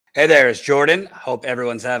Hey there, it's Jordan. Hope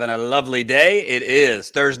everyone's having a lovely day. It is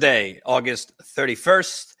Thursday, August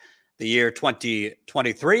 31st, the year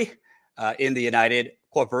 2023, in the United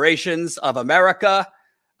Corporations of America.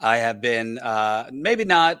 I have been, maybe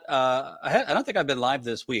not, I don't think I've been live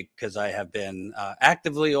this week because I have been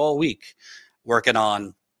actively all week working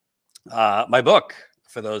on my book.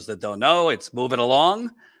 For those that don't know, it's moving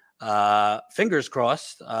along. Fingers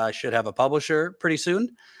crossed, I should have a publisher pretty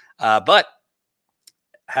soon. But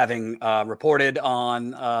having reported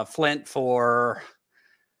on Flint for,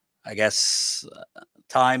 I guess,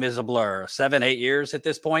 time is a blur, 7, 8 years at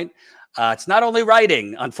this point. It's not only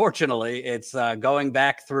writing, unfortunately, it's going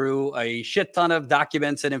back through a shit ton of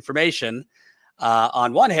documents and information.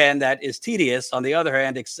 On one hand, that is tedious. On the other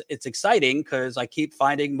hand, it's exciting because I keep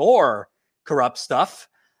finding more corrupt stuff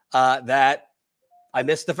that I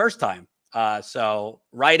missed the first time. So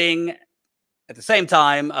writing at the same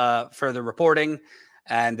time, further reporting,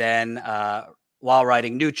 and then while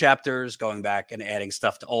writing new chapters, going back and adding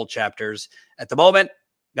stuff to old chapters. At the moment,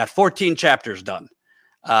 got 14 chapters done.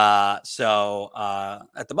 So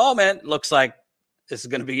at the moment, looks like this is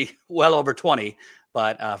going to be well over 20.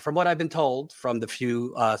 But from what I've been told from the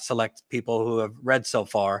few select people who have read so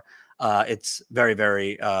far, it's very,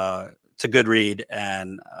 very, it's a good read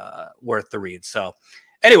and worth the read. So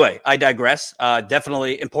anyway, I digress.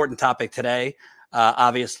 Definitely important topic today.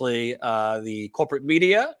 Obviously, the corporate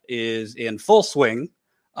media is in full swing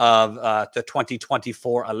of the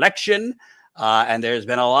 2024 election. And there's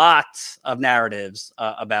been a lot of narratives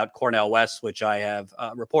about Cornel West, which I have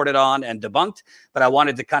reported on and debunked. But I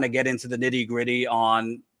wanted to kind of get into the nitty gritty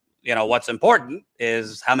on, what's important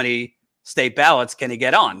is how many state ballots can he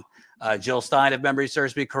get on? Jill Stein, if memory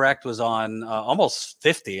serves me correct, was on almost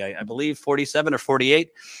 50, I believe 47 or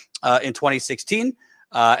 48 in 2016.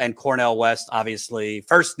 And Cornel West obviously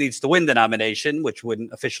first needs to win the nomination, which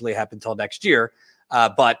wouldn't officially happen until next year.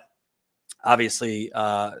 But obviously,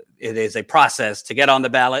 it is a process to get on the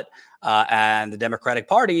ballot. And the Democratic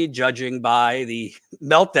Party, judging by the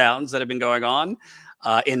meltdowns that have been going on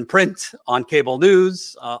in print, on cable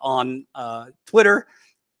news, on Twitter,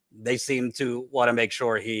 they seem to want to make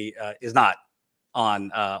sure he is not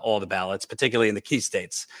on all the ballots, particularly in the key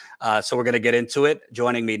states. So we're going to get into it.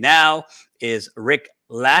 Joining me now is Rick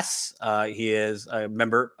Lass. He is a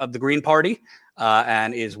member of the Green Party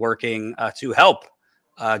and is working to help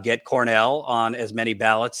get Cornel on as many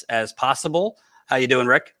ballots as possible. How you doing,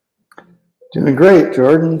 Rick? Doing great,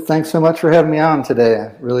 Jordan. Thanks so much for having me on today.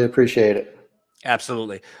 I really appreciate it.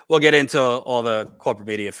 Absolutely. We'll get into all the corporate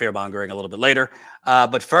media fear-mongering a little bit later.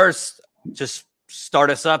 But first, just start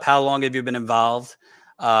us up. How long have you been involved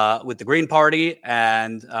with the Green Party?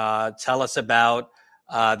 And tell us about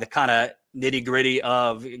the kind of nitty-gritty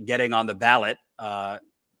of getting on the ballot.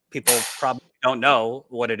 People probably don't know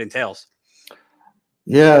what it entails.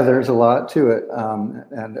 Yeah, there's a lot to it.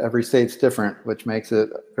 And every state's different, which makes it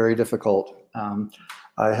very difficult.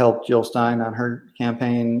 I helped Jill Stein on her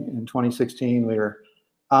campaign in 2016. We were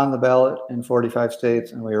on the ballot in 45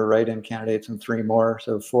 states, and we were write-in candidates in 3 more,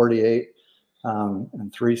 so 48.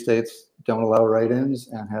 And 3 states don't allow write-ins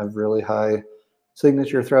and have really high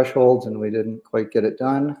signature thresholds, and we didn't quite get it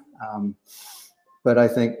done. But I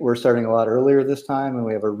think we're starting a lot earlier this time, and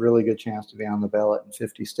we have a really good chance to be on the ballot in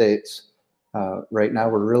 50 states. Right now,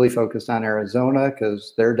 we're really focused on Arizona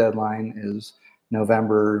because their deadline is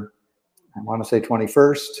November, I want to say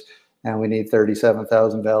 21st, and we need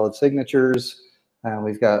 37,000 valid signatures. And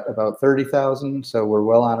we've got about 30,000, so we're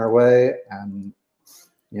well on our way. And,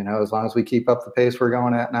 as long as we keep up the pace we're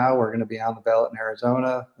going at now, we're going to be on the ballot in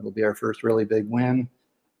Arizona. It'll be our first really big win.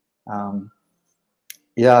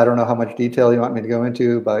 Yeah, I don't know how much detail you want me to go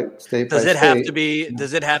into by state. Does it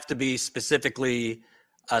have to be specifically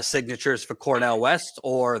signatures for Cornel West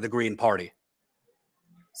or the Green Party?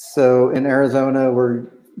 So in Arizona, we're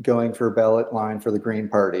going for a ballot line for the Green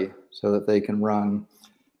Party so that they can run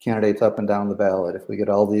candidates up and down the ballot. If we get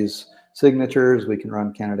all these signatures, we can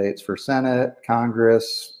run candidates for Senate,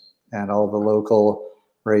 Congress, and all the local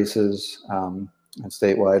races and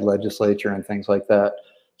statewide legislature and things like that.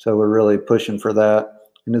 So we're really pushing for that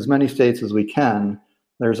in as many states as we can.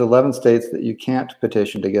 There's 11 states that you can't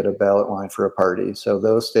petition to get a ballot line for a party. So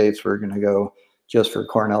those states we're going to go just for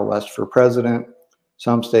Cornel West for president.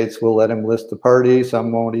 Some states will let him list the party.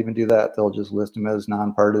 Some won't even do that. They'll just list him as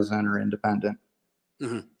nonpartisan or independent.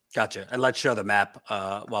 Mm-hmm. Gotcha. And let's show the map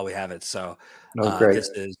while we have it. So great. This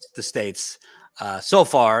is the states so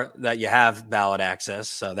far that you have ballot access.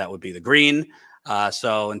 So that would be the green.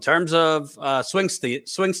 So in terms of swing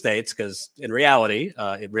states, because in reality,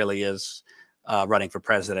 it really is running for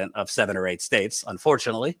president of 7 or 8 states,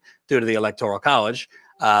 unfortunately, due to the Electoral College.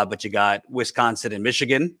 but you got Wisconsin and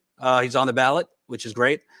Michigan. He's on the ballot, which is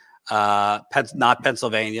great. Not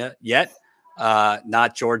Pennsylvania yet,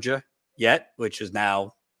 not Georgia yet, which has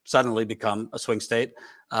now suddenly become a swing state.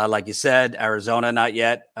 Like you said, Arizona, not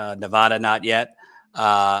yet. Nevada, not yet.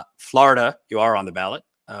 Florida, you are on the ballot,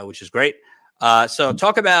 which is great. So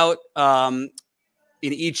talk about in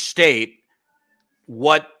each state,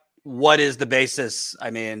 what is the basis?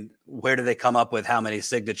 I mean, where do they come up with how many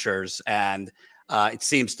signatures? And it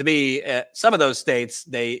seems to me some of those states,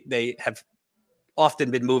 they have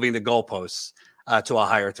often been moving the goalposts to a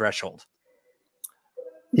higher threshold.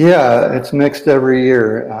 Yeah, it's mixed every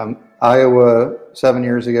year. Iowa 7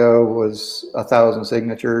 years ago was 1,000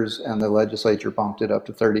 signatures, and the legislature bumped it up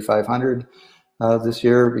to 3,500 this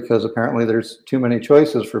year because apparently there's too many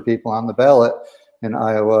choices for people on the ballot in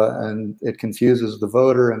Iowa, and it confuses the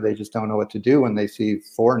voter, and they just don't know what to do when they see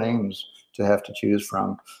 4 names to have to choose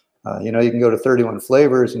from. You can go to 31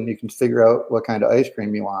 flavors and you can figure out what kind of ice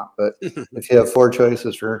cream you want, but if you have 4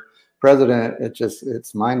 choices for president,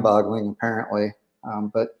 it's mind-boggling apparently.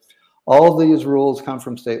 But all these rules come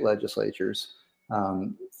from state legislatures,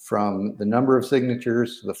 from the number of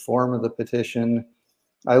signatures to the form of the petition.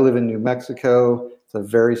 I live in New Mexico. It's a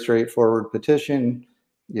very straightforward petition.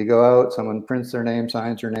 You go out, someone prints their name,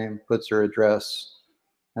 signs their name, puts their address,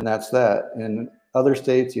 and that's that. In other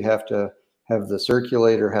states, you have to have the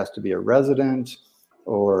circulator has to be a resident,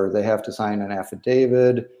 or they have to sign an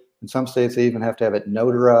affidavit. In some states, they even have to have it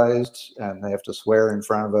notarized, and they have to swear in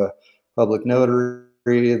front of a public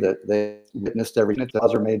notary that they witnessed everything. The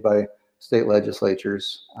laws are made by state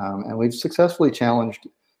legislatures, and we've successfully challenged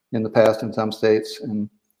in the past in some states. And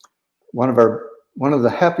one of the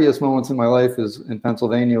happiest moments in my life is in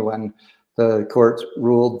Pennsylvania when the courts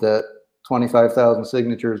ruled that 25,000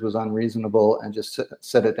 signatures was unreasonable and just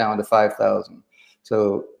set it down to 5,000.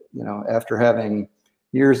 So, after having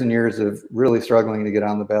years and years of really struggling to get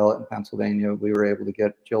on the ballot in Pennsylvania, we were able to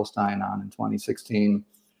get Jill Stein on in 2016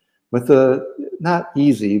 with not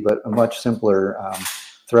easy, but a much simpler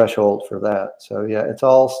threshold for that. So yeah, it's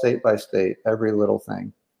all state by state, every little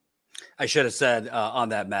thing. I should have said on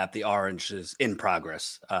that map, the orange is in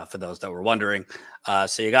progress for those that were wondering.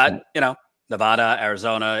 So you got, Nevada,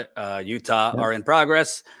 Arizona, Utah are in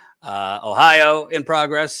progress. Ohio in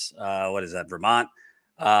progress. What is that? Vermont.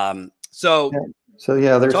 So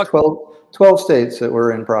there's 12 states that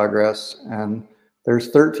were in progress, and there's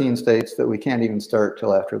 13 states that we can't even start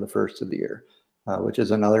till after the first of the year, which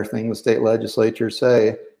is another thing the state legislatures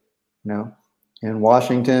say. In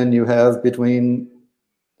Washington, you have between,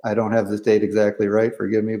 I don't have this date exactly right,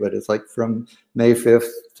 forgive me, but it's like from May 5th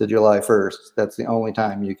to July 1st. That's the only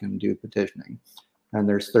time you can do petitioning. And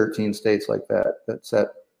there's 13 states like that set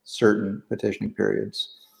certain petitioning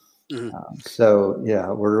periods.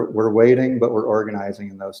 Mm-hmm. We're waiting, but we're organizing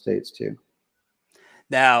in those states too.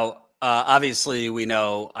 Now, obviously, we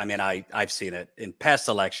know, I've seen it in past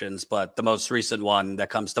elections, but the most recent one that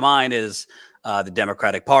comes to mind is the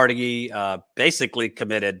Democratic Party basically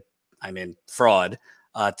committed, fraud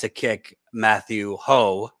to kick Matthew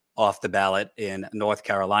Hoh off the ballot in North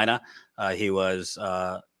Carolina. He is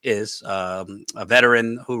a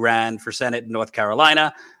veteran who ran for Senate in North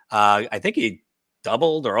Carolina. I think he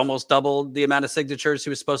doubled or almost doubled the amount of signatures he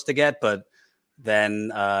was supposed to get, but then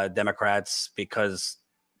Democrats, because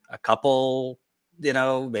a couple,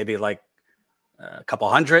 maybe like a couple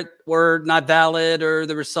hundred were not valid, or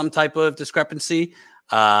there was some type of discrepancy.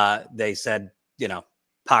 They said,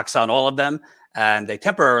 pox on all of them, and they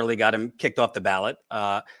temporarily got him kicked off the ballot.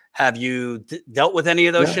 Have you dealt with any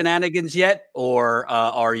of those shenanigans yet, or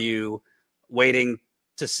are you waiting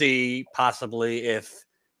to see possibly if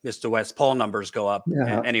Mr. West's poll numbers go up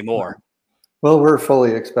anymore? Well, we're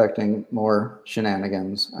fully expecting more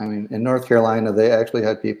shenanigans. In North Carolina, they actually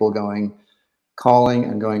had people calling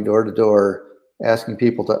and going door to door, asking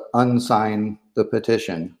people to unsign the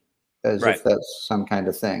petition as if that's some kind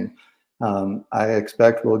of thing. I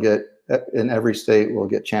expect in every state, we'll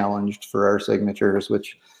get challenged for our signatures,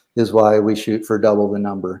 which is why we shoot for double the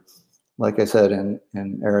number. Like I said,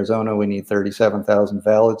 in Arizona, we need 37,000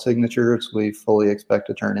 valid signatures. We fully expect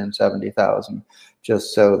to turn in 70,000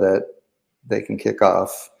 just so that they can kick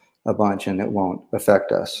off a bunch and it won't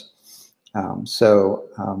affect us. We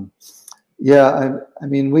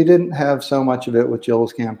didn't have so much of it with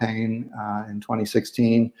Jill's campaign in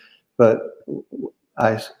 2016, but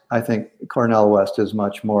I think Cornel West is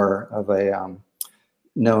much more of a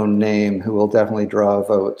known name who will definitely draw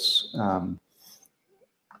votes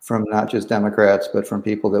from not just Democrats, but from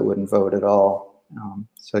people that wouldn't vote at all.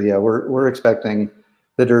 We're expecting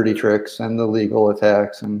the dirty tricks and the legal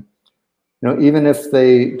attacks, and even if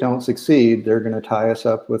they don't succeed, they're going to tie us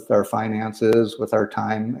up with our finances, with our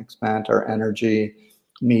time spent, our energy,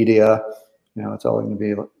 media. It's all going to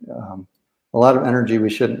be a lot of energy we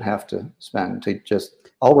shouldn't have to spend to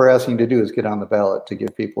all we're asking to do is get on the ballot to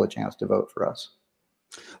give people a chance to vote for us.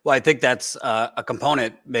 Well, I think that's a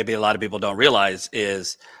component maybe a lot of people don't realize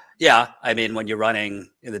is, when you're running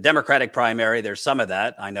in the Democratic primary, there's some of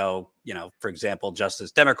that. I know, for example,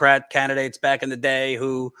 Justice Democrat candidates back in the day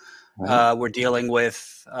who were dealing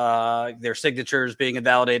with their signatures being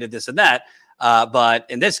invalidated, this and that. But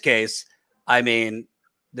in this case,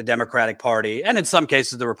 the Democratic Party, and in some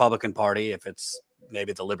cases the Republican Party, if it's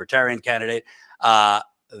maybe the Libertarian candidate,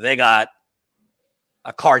 they got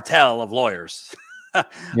a cartel of lawyers.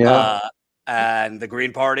 And the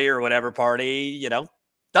Green Party or whatever party,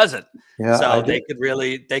 doesn't. So they could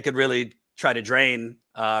really try to drain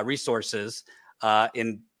resources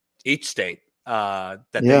in each state that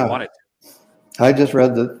they wanted to. I just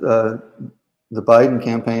read that the Biden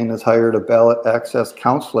campaign has hired a ballot access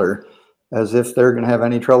counselor, as if they're going to have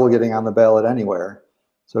any trouble getting on the ballot anywhere.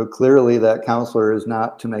 So clearly that counselor is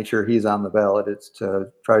not to make sure he's on the ballot. It's to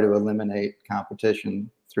try to eliminate competition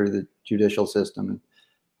through the judicial system.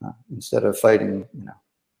 Instead of fighting,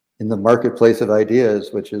 in the marketplace of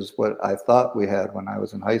ideas, which is what I thought we had when I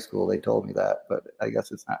was in high school. They told me that, but I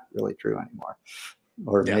guess it's not really true anymore,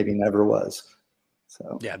 or maybe never was.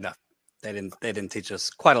 So no, they didn't teach us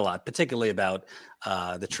quite a lot, particularly about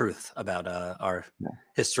the truth about our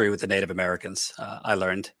history with the Native Americans. I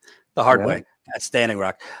learned the hard way at Standing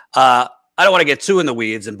Rock. I don't want to get too in the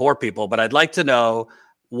weeds and bore people, but I'd like to know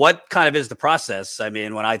what kind of is the process.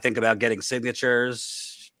 When I think about getting signatures,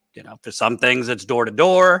 for some things it's door to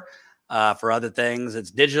door. For other things,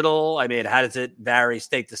 it's digital. How does it vary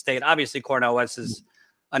state to state? Obviously, Cornel West is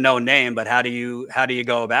a known name, but how do you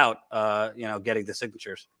go about getting the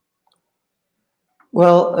signatures?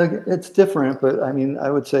 Well, it's different, but I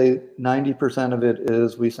would say 90% of it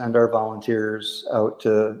is we send our volunteers out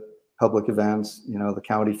to public events, the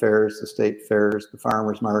county fairs, the state fairs, the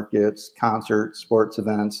farmers markets, concerts, sports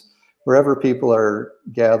events, wherever people are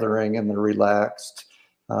gathering and they're relaxed.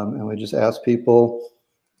 And we just ask people,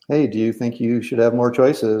 hey, do you think you should have more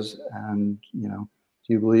choices? And, do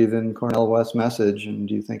you believe in Cornel West's message? And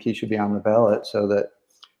do you think he should be on the ballot? So that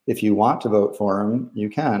if you want to vote for him, you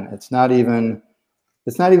can. It's not even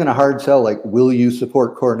a hard sell, like, will you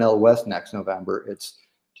support Cornel West next November? It's,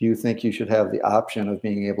 do you think you should have the option of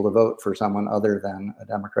being able to vote for someone other than a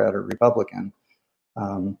Democrat or Republican?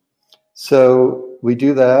 So we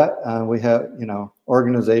do that. We have,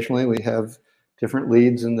 organizationally, we have different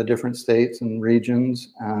leads in the different states and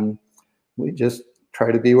regions, and we just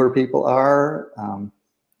try to be where people are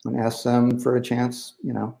and ask them for a chance,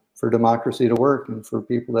 for democracy to work and for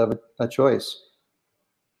people to have a choice.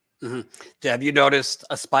 Mm-hmm. Have you noticed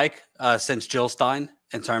a spike since Jill Stein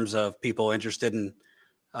in terms of people interested in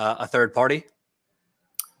a third party?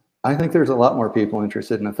 I think there's a lot more people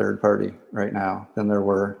interested in a third party right now than there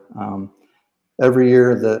were. Every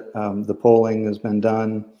year that the polling has been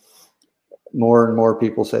done, more and more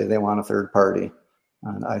people say they want a third party.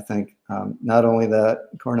 And I think not only that,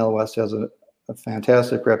 Cornel West has a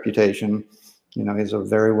fantastic reputation. He's a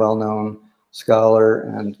very well-known scholar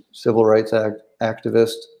and civil rights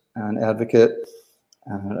activist and advocate.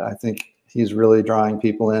 And I think he's really drawing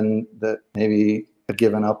people in that maybe had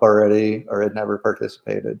given up already or had never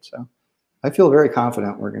participated. So I feel very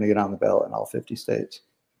confident we're going to get on the ballot in all 50 states.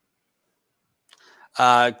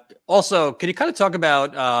 Also, can you kind of talk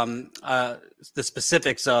about the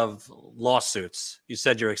specifics of lawsuits? You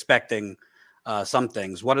said you're expecting some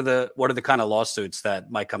things. What are the kind of lawsuits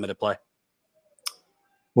that might come into play?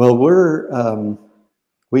 Well,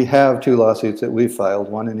 we have 2 lawsuits that we've filed.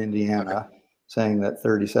 One in Indiana, saying that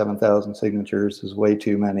 37,000 signatures is way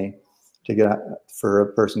too many for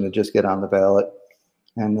a person to just get on the ballot.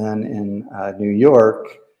 And then in New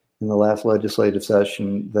York, in the last legislative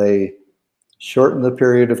session, they shorten the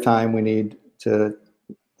period of time we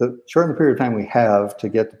have to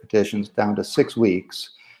get the petitions down to 6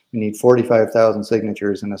 weeks. We need 45,000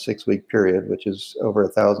 signatures in a 6-week period, which is over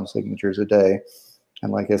 1,000 signatures a day.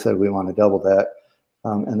 And like I said, we want to double that.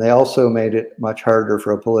 And they also made it much harder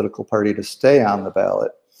for a political party to stay on the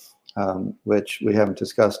ballot, which we haven't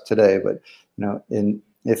discussed today. But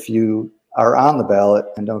if you are on the ballot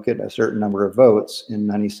and don't get a certain number of votes, in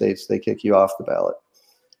many states they kick you off the ballot.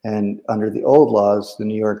 And under the old laws, the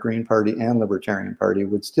New York Green Party and Libertarian Party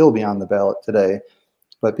would still be on the ballot today.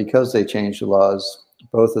 But because they changed the laws,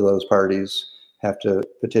 both of those parties have to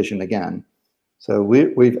petition again. So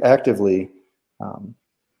we've actively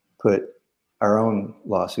put our own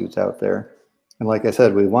lawsuits out there. And like I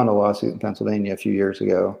said, we won a lawsuit in Pennsylvania a few years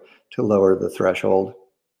ago to lower the threshold.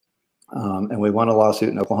 And we won a lawsuit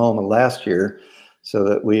in Oklahoma last year so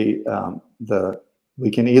that we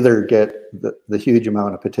can either get the huge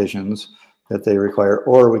amount of petitions that they require,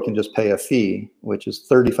 or we can just pay a fee, which is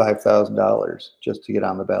 $35,000 just to get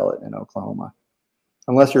on the ballot in Oklahoma.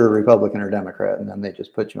 Unless you're a Republican or Democrat, and then they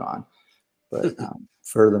just put you on. But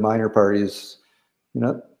for the minor parties,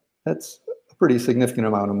 that's a pretty significant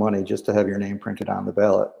amount of money just to have your name printed on the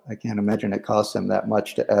ballot. I can't imagine it costs them that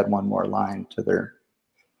much to add one more line to their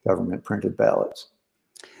government printed ballots.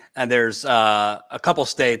 And there's a couple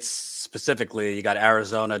states specifically, you got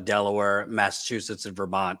Arizona, Delaware, Massachusetts, and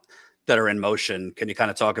Vermont that are in motion. Can you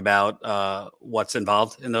kind of talk about what's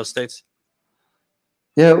involved in those states?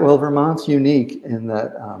 Yeah, well, Vermont's unique in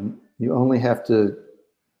that you only have to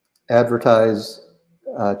advertise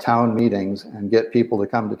town meetings and get people to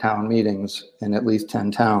come to town meetings in at least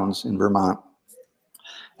 10 towns in Vermont.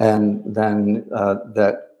 And then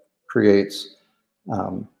that creates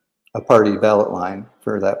a party ballot line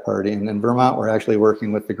for that party. And in Vermont, we're actually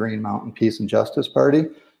working with the Green Mountain Peace and Justice Party,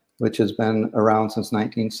 which has been around since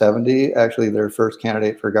 1970. Actually, their first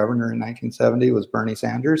candidate for governor in 1970 was Bernie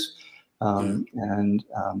Sanders. And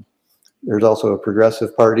there's also a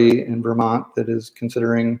progressive party in Vermont that is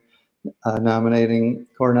considering nominating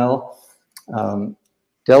Cornel.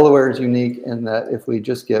 Delaware is unique in that if we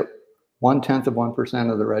just get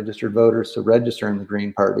 0.1% of the registered voters to register in the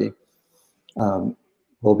Green Party,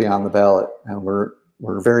 we'll be on the ballot. And we're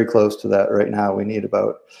very close to that right now. We need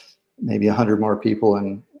about maybe 100 more people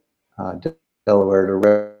in Delaware to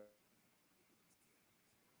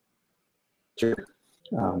register.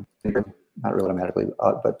 Not really automatically,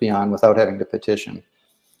 but beyond, without having to petition.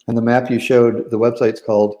 And the map you showed, the website's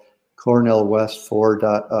called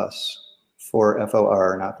cornelwest4.us, for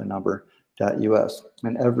F-O-R, not the number, .us.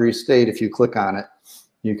 And every state, if you click on it,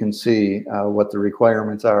 you can see what the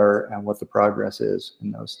requirements are and what the progress is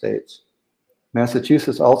in those states.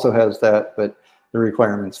 Massachusetts also has that, but the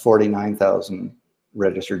requirement's 49,000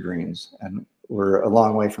 registered Greens. And we're a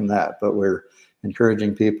long way from that, but we're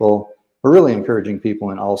encouraging people. We're really encouraging people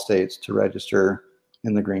in all states to register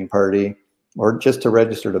in the Green Party, or just to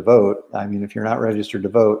register to vote. I mean, if you're not registered to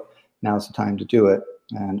vote, now's the time to do it.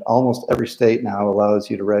 And almost every state now allows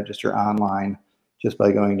you to register online just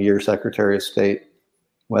by going to your Secretary of State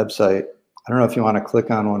website. I don't know if you want to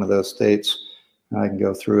click on one of those states, and I can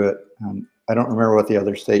go through it. I don't remember what the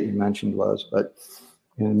other state you mentioned was, but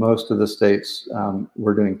in most of the states,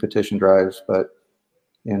 we're doing petition drives, but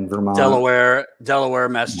in Vermont. Delaware,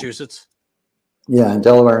 Massachusetts. Yeah, and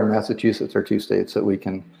Delaware and Massachusetts are two states that we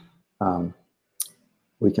can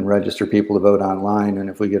register people to vote online, and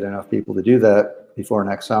if we get enough people to do that before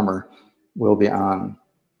next summer, we'll be on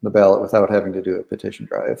the ballot without having to do a petition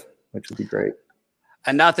drive, which would be great.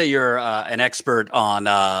 And not that you're an expert on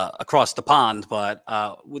across the pond, but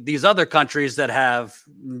with these other countries that have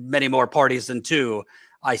many more parties than two,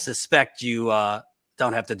 I suspect you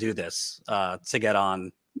don't have to do this to get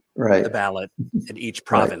on the ballot in each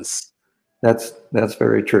province. Right. That's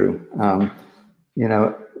very true.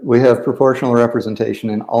 We have proportional representation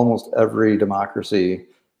in almost every democracy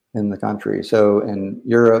in the country. So in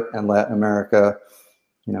Europe and Latin America,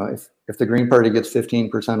 if the Green Party gets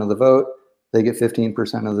 15% of the vote, they get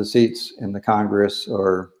 15% of the seats in the Congress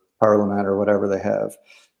or Parliament or whatever they have.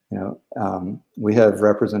 We have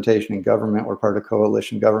representation in government. We're part of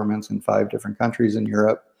coalition governments in 5 different countries in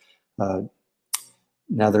Europe,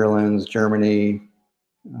 Netherlands, Germany.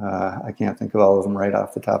 I can't think of all of them right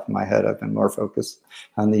off the top of my head. I've been more focused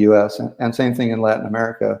on the US, and same thing in Latin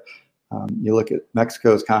America. You look at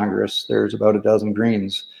Mexico's Congress, there's about a dozen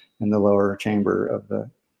Greens in the lower chamber of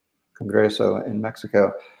the Congreso in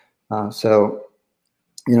Mexico. So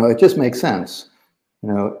it just makes sense.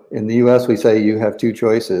 In the US, we say you have 2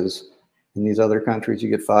 choices. In these other countries,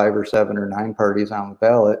 you get 5 or 7 or 9 parties on the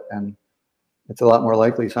ballot, and it's a lot more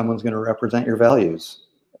likely someone's going to represent your values.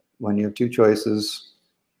 When you have 2 choices,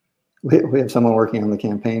 we have someone working on the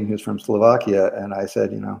campaign who's from Slovakia, and I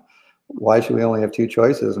said, why should we only have 2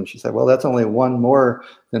 choices? And she said, well, that's only one more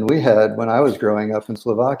than we had when I was growing up in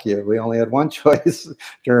Slovakia. We only had 1 choice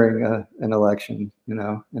during an election,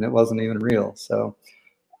 and it wasn't even real. So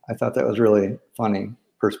I thought that was really funny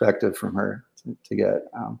perspective from her to get.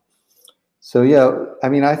 So yeah,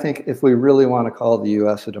 I think if we really want to call the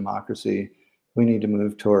US a democracy, we need to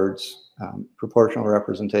move towards proportional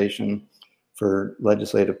representation for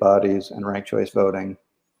legislative bodies and ranked choice voting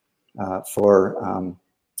for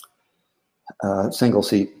single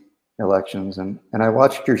seat elections. And I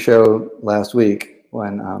watched your show last week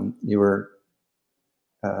when you were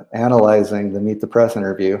analyzing the Meet the Press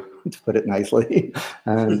interview, to put it nicely.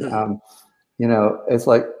 And, it's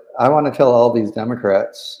like, I want to tell all these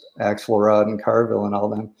Democrats, Axelrod and Carville and all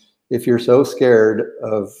them, if you're so scared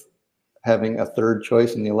of having a third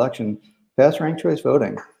choice in the election, pass ranked choice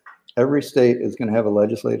voting. Every state is going to have a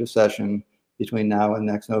legislative session between now and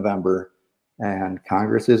next November, and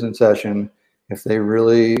Congress is in session. If they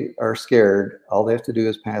really are scared, all they have to do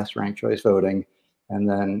is pass ranked choice voting. And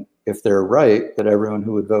then if they're right that everyone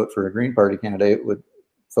who would vote for a Green Party candidate would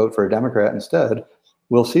vote for a Democrat instead,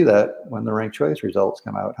 we'll see that when the ranked choice results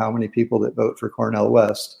come out. How many people that vote for Cornel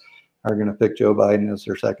West are going to pick Joe Biden as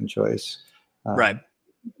their second choice? Right.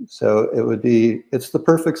 So it's the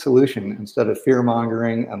perfect solution. Instead of fear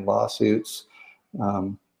mongering and lawsuits,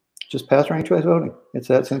 just pass ranked choice voting. It's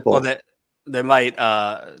that simple. Well, they might,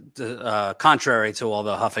 contrary to all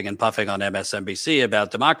the huffing and puffing on MSNBC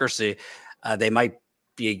about democracy, they might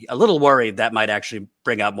be a little worried that might actually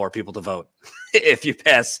bring out more people to vote if you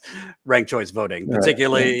pass ranked choice voting,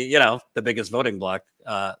 particularly, the biggest voting bloc,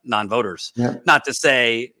 non-voters. Yeah. Not to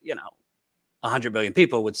say, 100 million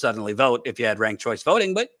people would suddenly vote if you had ranked choice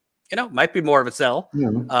voting, but, might be more of a sell.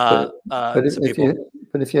 But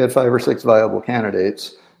if you had 5 or 6 viable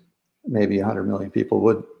candidates, maybe 100 million people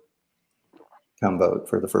would come vote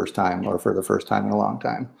for the first time, or for the first time in a long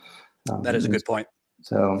time. That is a good point.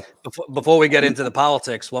 So before we get into the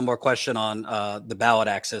politics, one more question on the ballot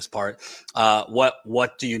access part.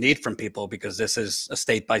 What do you need from people? Because this is a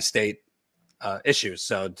state by state issue.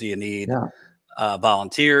 So do you need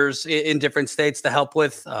volunteers in different states to help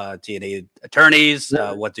with? Do you need attorneys?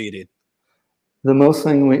 What do you need?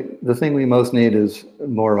 The thing we most need is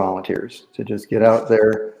more volunteers to just get out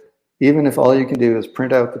there. Even if all you can do is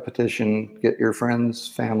print out the petition, get your friends,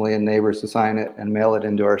 family, and neighbors to sign it and mail it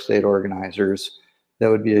into our state organizers, that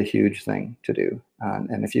would be a huge thing to do.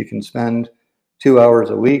 And if you can spend 2 hours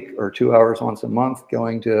a week or 2 hours once a month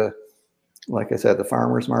going to, like I said, the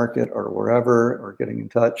farmers market or wherever, or getting in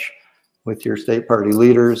touch with your state party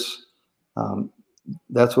leaders,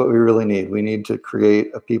 that's what we really need. We need to create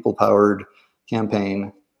a people-powered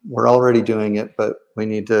campaign. We're already doing it, but we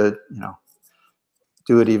need to,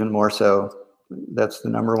 do it even more so. That's the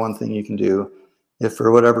number one thing you can do. If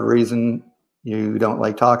for whatever reason you don't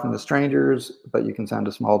like talking to strangers, but you can send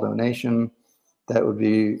a small donation, that would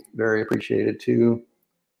be very appreciated too.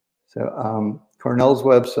 So Cornell's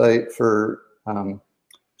website for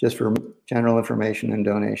just for general information and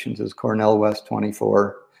donations is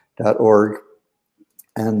cornelwest24.org,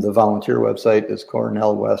 and the volunteer website is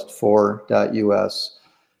cornelwest4.us.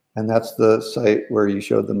 And that's the site where you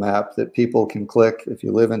showed the map that people can click. If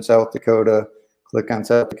you live in South Dakota, click on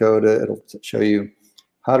South Dakota. It'll show you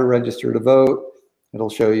how to register to vote. It'll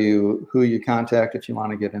show you who you contact if you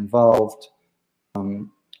want to get involved.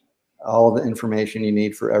 All the information you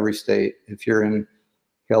need for every state. If you're in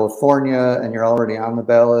California and you're already on the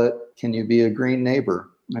ballot, can you be a green neighbor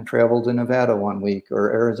and travel to Nevada 1 week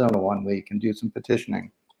or Arizona 1 week and do some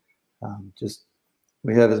petitioning?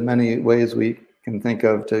 We have as many ways we can think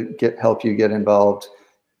of to help you get involved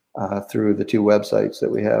through the 2 websites that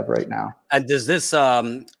we have right now. And does this,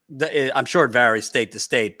 I'm sure it varies state to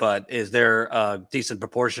state, but is there a decent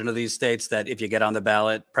proportion of these states that if you get on the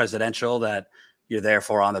ballot presidential, that you're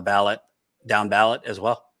therefore on the ballot, down ballot as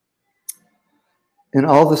well? In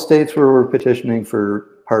all the states where we're petitioning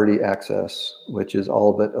for party access, which is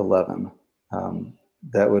all but 11,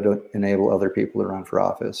 that would enable other people to run for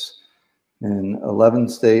office. In 11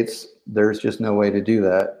 states, there's just no way to do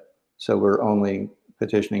that. So we're only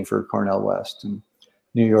petitioning for Cornel West. And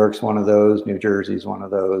New York's one of those, New Jersey's one of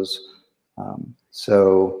those.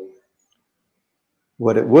 So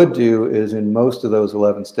what it would do is in most of those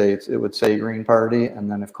 11 states, it would say Green Party. And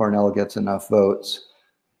then if Cornel gets enough votes,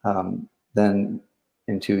 then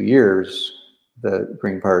in 2 years, the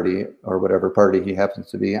Green Party or whatever party he happens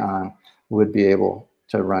to be on would be able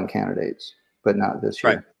to run candidates, but not this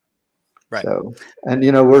year. Right. So, and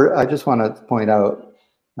I just want to point out,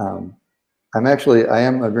 I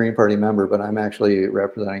am a Green Party member, but I'm actually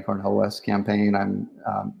representing Cornel West's campaign. I'm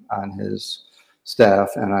on his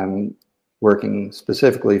staff, and I'm working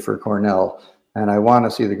specifically for Cornell. And I want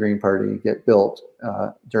to see the Green Party get built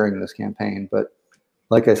during this campaign. But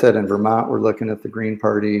like I said, in Vermont, we're looking at the Green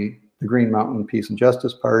Party, the Green Mountain Peace and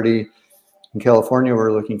Justice Party. In California,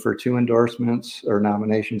 we're looking for 2 endorsements, or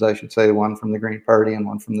nominations, I should say, 1 from the Green Party and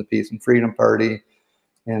 1 from the Peace and Freedom Party.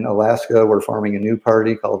 In Alaska, we're forming a new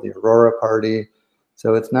party called the Aurora Party.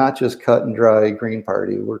 So it's not just cut and dry Green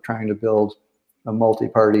Party. We're trying to build a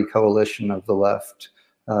multi-party coalition of the left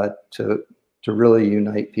to really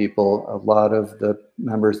unite people. A lot of the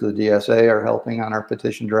members of the DSA are helping on our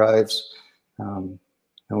petition drives.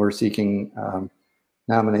 and we're seeking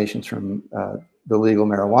nominations from the Legal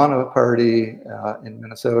Marijuana Party in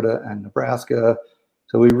Minnesota and Nebraska.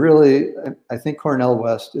 So we really, I think Cornel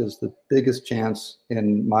West is the biggest chance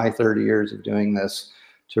in my 30 years of doing this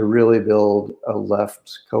to really build a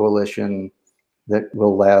left coalition that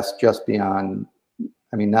will last just beyond,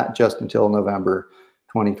 I mean, not just until November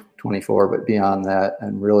 2024, but beyond that.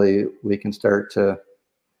 And really we can start to,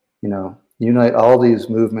 unite all these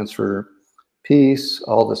movements for peace,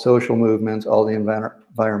 all the social movements, all the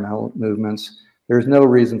environmental movements. There's no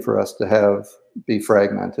reason for us to be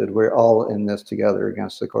fragmented. We're all in this together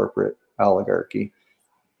against the corporate oligarchy.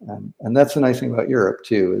 And that's the nice thing about Europe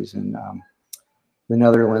too, is in the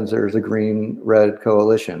Netherlands, there's a green-red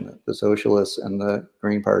coalition. The socialists and the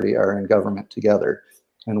Green Party are in government together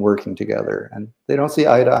and working together. And they don't see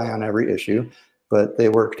eye to eye on every issue, but they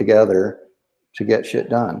work together to get shit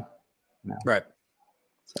done. Right.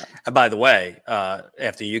 So. And by the way,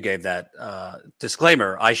 after you gave that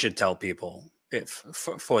disclaimer, I should tell people,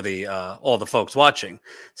 for the all the folks watching,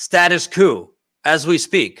 Status Coup, as we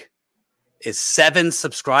speak, is 7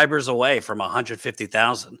 subscribers away from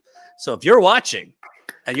 150,000. So if you're watching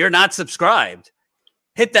and you're not subscribed,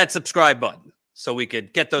 hit that subscribe button so we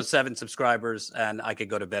could get those 7 subscribers and I could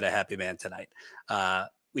go to bed a happy man tonight.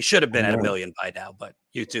 We should have been at 1 million by now, but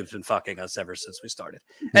YouTube's been fucking us ever since we started.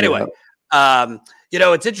 Anyway,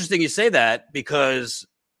 it's interesting you say that because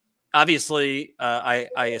obviously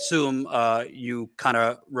I assume you kind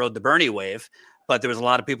of rode the Bernie wave, but there was a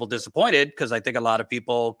lot of people disappointed because I think a lot of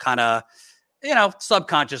people kind of,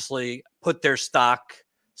 subconsciously put their stock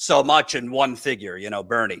so much in one figure,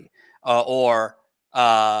 Bernie or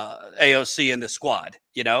AOC in the squad,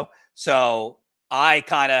 So I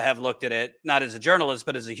kind of have looked at it, not as a journalist,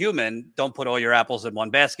 but as a human. Don't put all your apples in one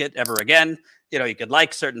basket ever again. You could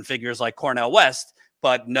like certain figures like Cornel West,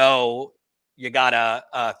 but no, you got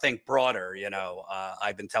to think broader.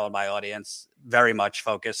 I've been telling my audience very much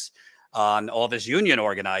focus on all this union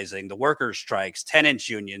organizing, the workers' strikes, tenants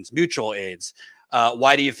unions, mutual aids.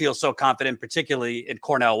 Why do you feel so confident, particularly in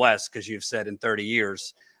Cornel West? Because you've said in 30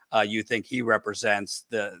 years, you think he represents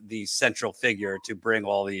the central figure to bring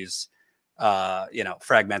all these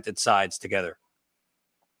fragmented sides together.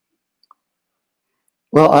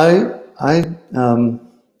 Well, I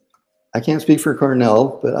can't speak for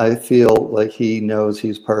Cornel, but I feel like he knows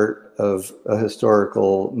he's part of a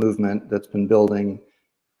historical movement that's been building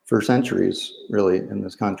for centuries, really, in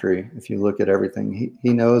this country. If you look at everything, he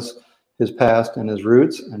knows his past and his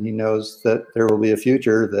roots, and he knows that there will be a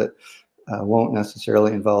future that won't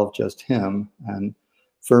necessarily involve just him. And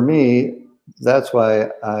for me, that's why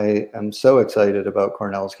I am so excited about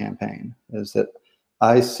Cornel's campaign, is that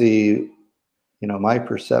I see, my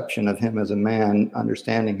perception of him as a man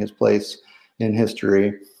understanding his place in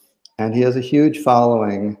history. And he has a huge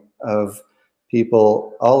following of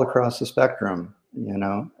people all across the spectrum.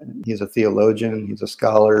 He's a theologian, he's a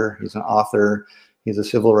scholar, he's an author, he's a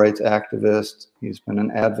civil rights activist. He's been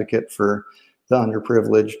an advocate for the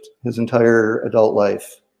underprivileged his entire adult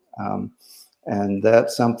life. And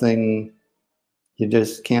that's something you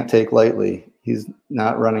just can't take lightly. He's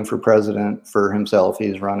not running for president for himself.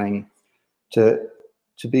 He's running to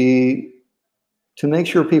make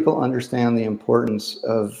sure people understand the importance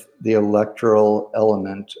of the electoral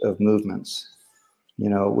element of movements.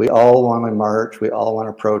 We all want to march, we all want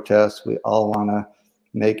to protest, we all want to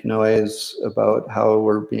make noise about how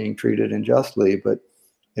we're being treated unjustly. But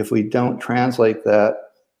if we don't translate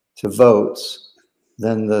that to votes,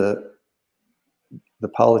 then the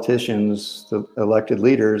politicians, the elected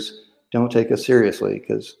leaders, don't take us seriously,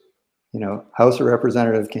 because House of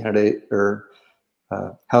Representative candidate or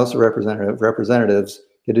House of representatives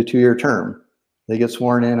get a 2-year term. They get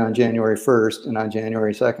sworn in on January 1st, and on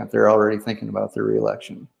January 2nd, they're already thinking about their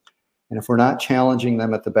reelection. And if we're not challenging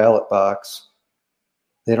them at the ballot box,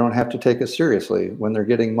 they don't have to take us seriously. When they're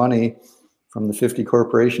getting money from the 50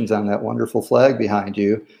 corporations on that wonderful flag behind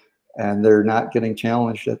you, and they're not getting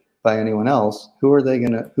challenged by anyone else, whose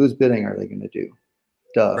bidding are they going to do?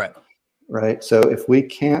 Duh. Right. So if we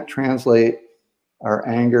can't translate our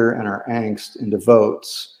anger and our angst into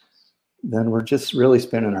votes, then we're just really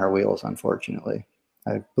spinning our wheels, unfortunately.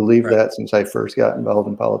 I believe that since I first got involved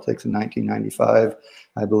in politics in 1995.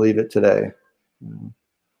 I believe it today.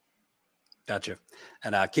 Gotcha.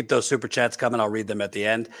 And keep those super chats coming. I'll read them at the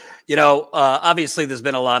end. Obviously, there's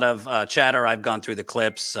been a lot of chatter. I've gone through the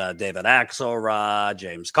clips. David Axelrod,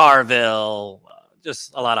 James Carville,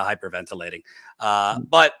 just a lot of hyperventilating.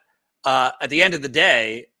 But at the end of the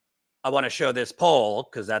day, I want to show this poll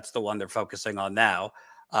because that's the one they're focusing on now.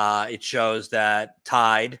 It shows that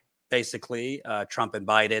tied, basically, Trump and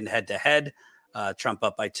Biden head to head. Trump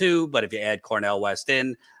up by 2. But if you add Cornel West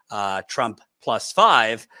in, Trump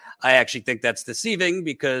 +5, I actually think that's deceiving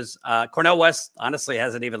because Cornel West honestly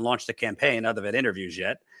hasn't even launched a campaign other than interviews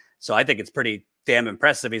yet. So I think it's pretty damn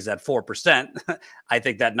impressive. He's at 4%. I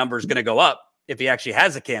think that number is going to go up if he actually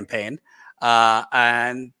has a campaign.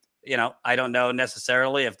 And, I don't know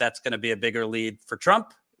necessarily if that's going to be a bigger lead for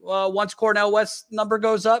Trump once Cornel West's number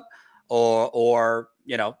goes up or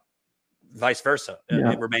vice versa.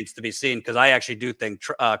 It remains to be seen because I actually do think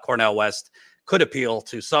Cornel West could appeal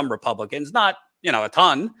to some Republicans, not, a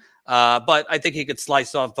ton, but I think he could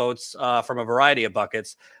slice off votes from a variety of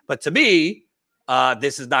buckets. But to me,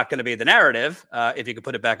 this is not going to be the narrative. If you could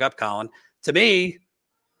put it back up, Colin, to me,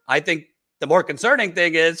 I think the more concerning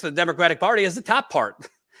thing is for the Democratic Party is the top part,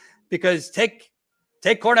 because take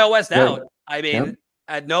Cornel West out. I mean,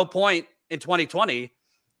 at no point in 2020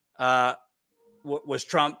 was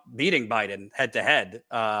Trump beating Biden head to head.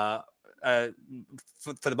 For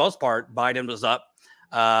the most part, Biden was up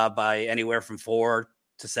by anywhere from 4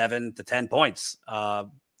 to 7 to 10 points.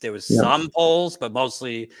 There was some polls, but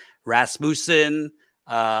mostly Rasmussen,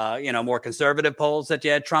 more conservative polls that you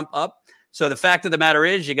had Trump up. So the fact of the matter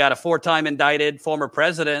is you got a 4-time indicted former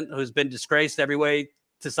president who's been disgraced every way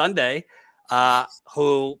to Sunday,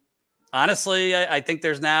 who honestly, I think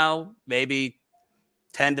there's now maybe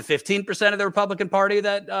 10 to 15% of the Republican Party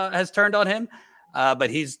that has turned on him. But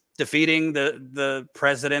he's defeating the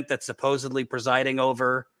president that's supposedly presiding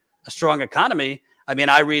over a strong economy. I mean,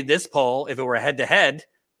 I read this poll. If it were head to head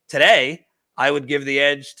today, I would give the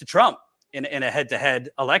edge to Trump in a head to head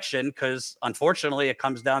election, because unfortunately it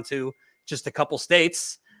comes down to just a couple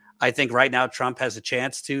states. I think right now Trump has a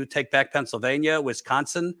chance to take back Pennsylvania,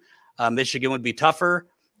 Wisconsin. Michigan would be tougher.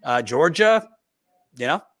 Georgia,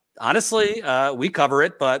 honestly, we cover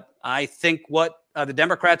it, but I think what the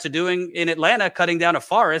Democrats are doing in Atlanta, cutting down a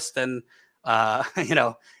forest and,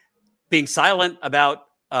 being silent about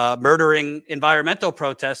murdering environmental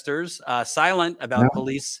protesters, silent about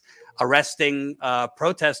police arresting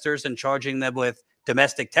protesters and charging them with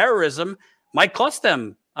domestic terrorism, might cost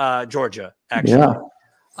them Georgia, actually.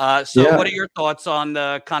 What are your thoughts on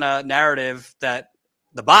the kind of narrative that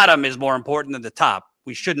the bottom is more important than the top?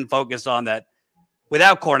 We shouldn't focus on that.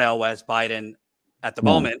 Without Cornel West, Biden at the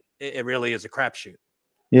moment, it really is a crapshoot.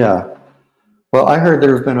 Yeah. Well, I heard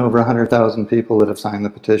there have been over 100,000 people that have signed the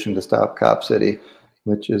petition to stop Cop City,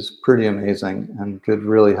 which is pretty amazing and could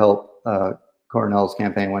really help Cornel's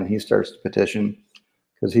campaign when he starts to petition,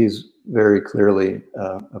 because he's very clearly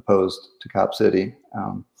opposed to Cop City.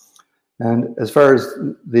 And as far as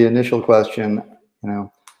the initial question,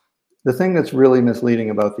 the thing that's really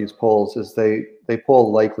misleading about these polls is they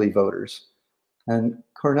poll likely voters. And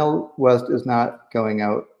Cornel West is not going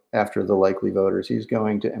out after the likely voters. He's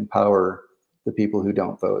going to empower the people who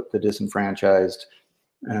don't vote, the disenfranchised,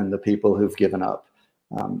 and the people who've given up.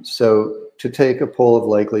 So to take a poll of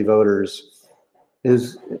likely voters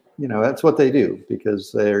is, that's what they do,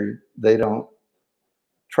 because they don't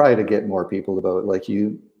try to get more people to vote. Like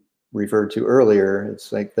you referred to earlier,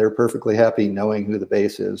 it's like they're perfectly happy knowing who the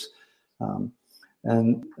base is.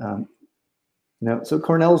 So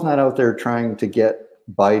Cornel's not out there trying to get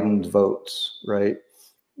Biden's votes, right?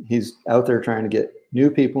 He's out there trying to get new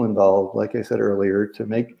people involved, like I said earlier, to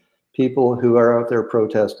make people who are out there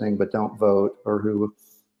protesting but don't vote, or who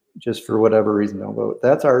just for whatever reason don't vote.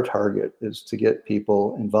 That's our target, is to get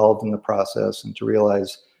people involved in the process and to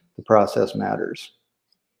realize the process matters.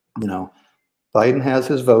 Biden has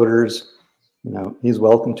his voters, he's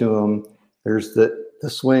welcome to them. There's the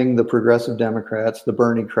swing, the progressive Democrats, the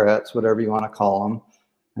Bernie-crats, whatever you want to call them.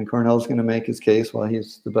 And Cornel's going to make his case why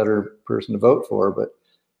he's the better person to vote for. But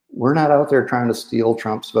we're not out there trying to steal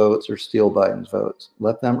Trump's votes or steal Biden's votes.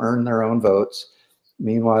 Let them earn their own votes.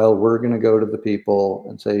 Meanwhile, we're going to go to the people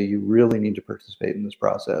and say, you really need to participate in this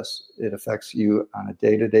process. It affects you on a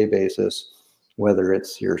day-to-day basis, whether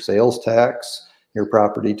it's your sales tax, your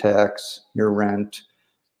property tax, your rent,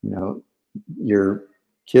 your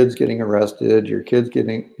kids getting arrested, your kids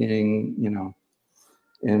being,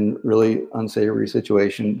 in really unsavory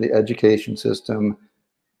situation, the education system.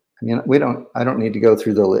 I don't need to go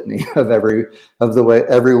through the litany of every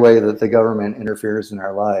way that the government interferes in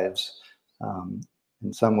our lives.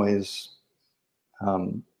 In some ways,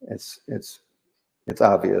 it's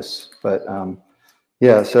obvious, but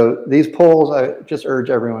so these polls, I just urge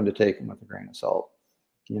everyone to take them with a grain of salt.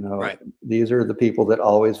 Right. These are the people that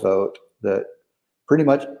always vote, that pretty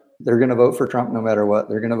much they're going to vote for Trump no matter what.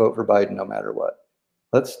 They're going to vote for Biden no matter what.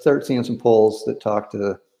 Let's start seeing some polls that talk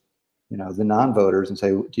to, the non-voters and say,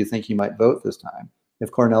 do you think you might vote this time?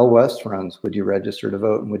 If Cornel West runs, would you register to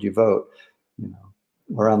vote, and would you vote?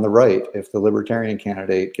 Or on the right, if the Libertarian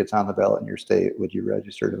candidate gets on the ballot in your state, would you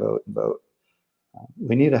register to vote and vote?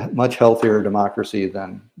 We need a much healthier democracy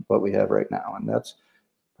than what we have right now. And that's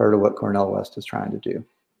part of what Cornel West is trying to do.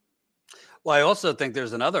 Well, I also think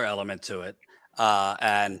there's another element to it.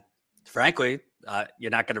 And frankly,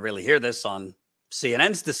 you're not going to really hear this on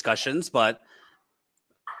CNN's discussions, but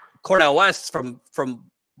Cornel West, from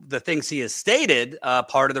the things he has stated,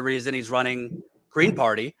 part of the reason he's running Green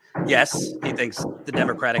Party, yes, he thinks the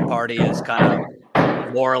Democratic Party is kind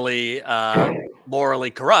of morally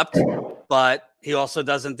corrupt, but he also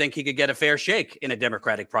doesn't think he could get a fair shake in a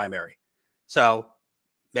Democratic primary. So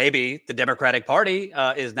maybe the Democratic Party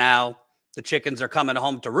is now the chickens are coming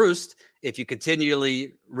home to roost. If you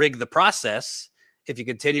continually rig the process, if you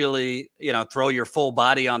continually, throw your full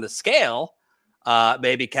body on the scale,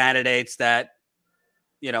 maybe candidates that,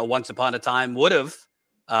 once upon a time would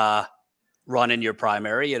have run in your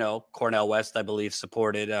primary. Cornel West, I believe,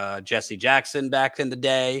 supported Jesse Jackson back in the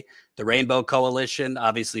day, the Rainbow Coalition,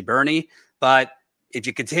 obviously Bernie. But if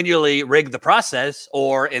you continually rig the process,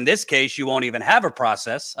 or in this case, you won't even have a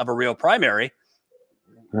process of a real primary,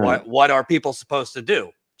 right, what are people supposed to do?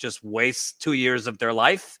 Just waste 2 years of their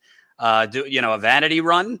life? Do a vanity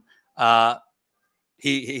run?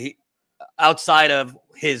 He outside of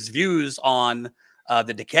his views on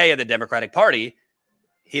the decay of the Democratic Party,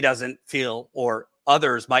 he doesn't feel, or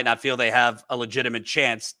others might not feel, they have a legitimate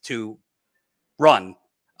chance to run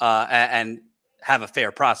and have a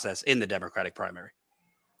fair process in the Democratic primary.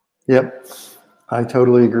 Yep, I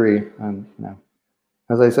totally agree.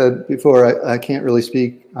 As I said before, I can't really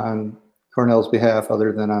speak on Cornel's behalf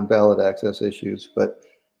other than on ballot access issues, but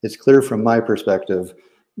it's clear from my perspective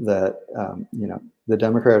that the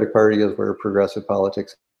Democratic Party is where progressive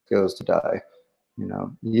politics goes to die.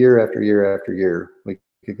 Year after year after year, we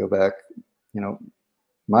could go back,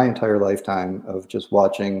 my entire lifetime of just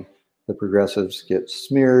watching the progressives get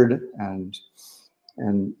smeared and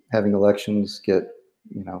having elections get,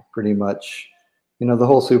 pretty much, the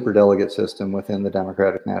whole superdelegate system within the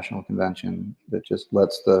Democratic National Convention that just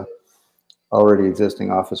lets the already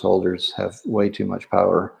existing office holders have way too much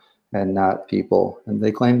power and not people. And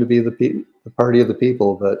they claim to be the party of the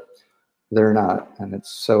people, but they're not. And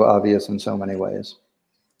it's so obvious in so many ways.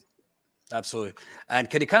 Absolutely. And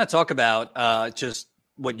can you kind of talk about just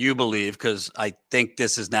what you believe? Because I think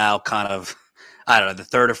this is now kind of, I don't know, the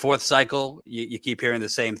third or fourth cycle. You keep hearing the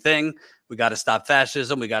same thing. We got to stop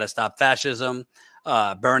fascism. We got to stop fascism.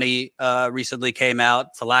 Bernie recently came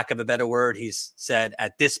out, for lack of a better word. He's said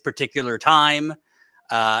at this particular time,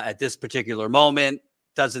 at this particular moment,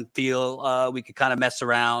 doesn't feel we could kind of mess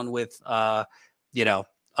around with,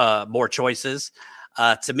 more choices.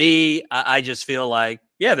 To me, I just feel like,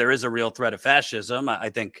 yeah, there is a real threat of fascism. I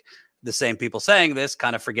think the same people saying this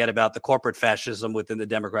kind of forget about the corporate fascism within the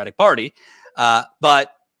Democratic Party.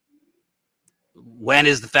 But when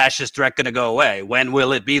is the fascist threat going to go away? When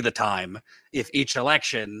will it be the time? If each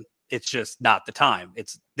election, it's just not the time.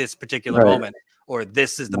 It's this particular moment, or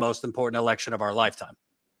this is the most important election of our lifetime.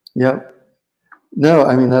 Yep. No,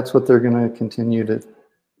 I mean, that's what they're going to continue to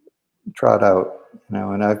trot out.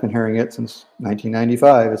 And I've been hearing it since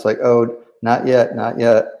 1995. It's like, oh, not yet, not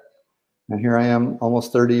yet. And here I am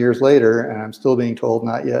almost 30 years later, and I'm still being told,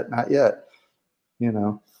 not yet, not yet.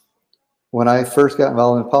 When I first got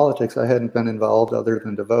involved in politics, I hadn't been involved other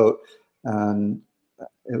than to vote. And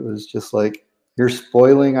it was just like, you're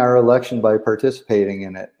spoiling our election by participating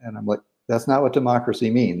in it. And I'm like, that's not what democracy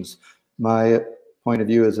means. My point of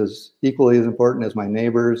view is as equally as important as my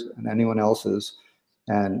neighbors and anyone else's.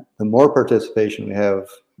 And the more participation we have,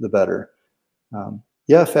 the better.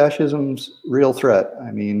 Yeah, fascism's real threat.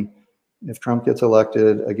 I mean, if Trump gets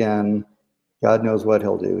elected again, God knows what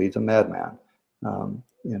he'll do. He's a madman,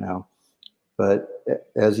 But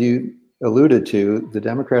as you alluded to, the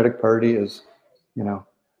Democratic Party is,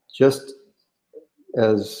 just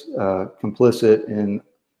as complicit in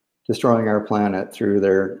destroying our planet through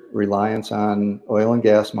their reliance on oil and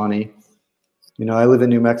gas money. I live in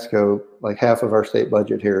New Mexico. Like half of our state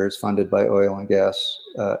budget here is funded by oil and gas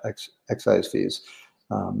excise fees.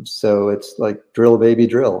 So it's like drill, baby,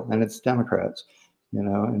 drill. And it's Democrats,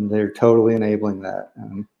 and they're totally enabling that.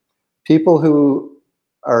 People who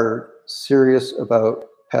are serious about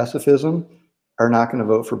pacifism are not going to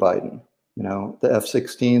vote for Biden. The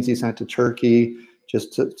F-16s he sent to Turkey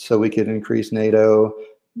just so we could increase NATO,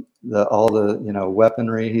 all the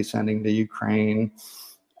weaponry he's sending to Ukraine.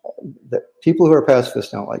 The people who are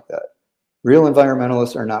pacifists don't like that. Real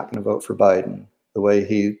environmentalists are not going to vote for Biden the way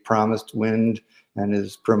he promised wind and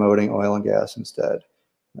is promoting oil and gas instead.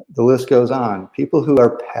 The list goes on. People who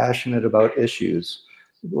are passionate about issues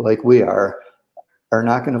like we are are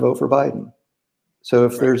not going to vote for Biden. So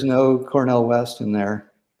if there's no Cornel West in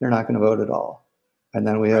there, they're not going to vote at all. And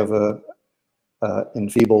then we have a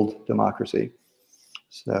enfeebled democracy.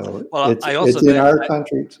 So it's in our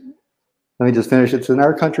country. Let me just finish. It's in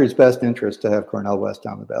our country's best interest to have Cornel West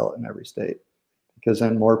on the ballot in every state, because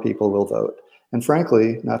then more people will vote. And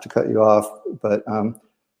frankly, not to cut you off, but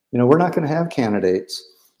we're not going to have candidates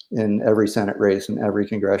in every Senate race, in every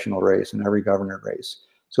congressional race, in every governor race.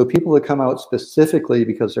 So people that come out specifically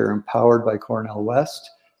because they're empowered by Cornel West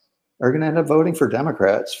are going to end up voting for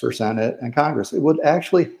Democrats for Senate and Congress. It would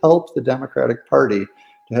actually help the Democratic Party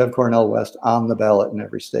to have Cornel West on the ballot in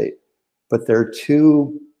every state, but they're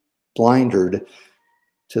too blindered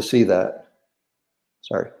to see that.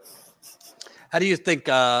 Sorry. How do you think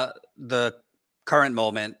the current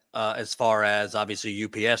moment, as far as obviously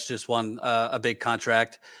UPS just won a big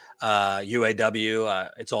contract, UAW,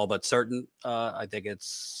 it's all but certain. I think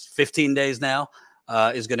it's 15 days now,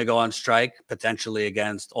 is going to go on strike, potentially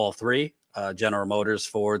against all three, General Motors,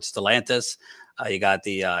 Ford, Stellantis. You got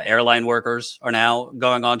the airline workers are now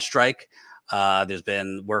going on strike. There's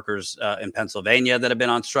been workers in Pennsylvania that have been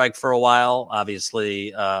on strike for a while.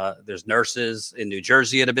 Obviously, there's nurses in New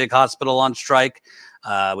Jersey at a big hospital on strike.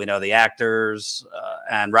 We know the actors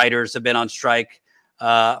and writers have been on strike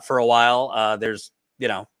for a while. There's,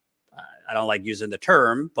 I don't like using the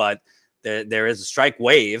term, but there is a strike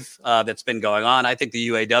wave that's been going on. I think the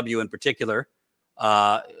UAW in particular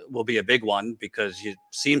will be a big one, because it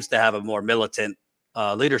seems to have a more militant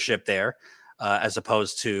leadership there. As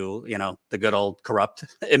opposed to, the good old corrupt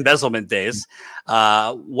embezzlement days.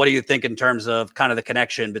 What do you think in terms of kind of the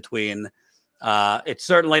connection between, it's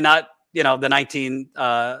certainly not, the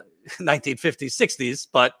 1950s, 60s,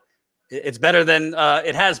 but it's better than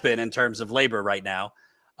it has been in terms of labor right now.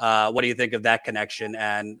 What do you think of that connection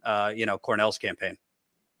and, Cornel's campaign?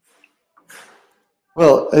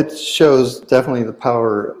 Well, it shows definitely the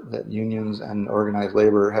power that unions and organized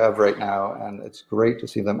labor have right now, and it's great to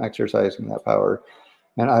see them exercising that power.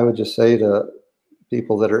 And I would just say to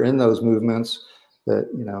people that are in those movements that,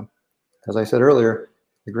 as I said earlier,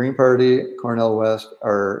 the Green Party, Cornel West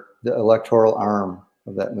are the electoral arm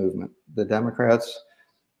of that movement. The Democrats,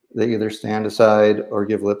 they either stand aside or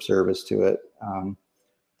give lip service to it.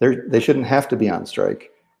 They shouldn't have to be on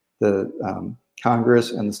strike. The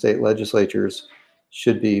Congress and the state legislatures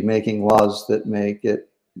should be making laws that make it,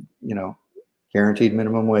 guaranteed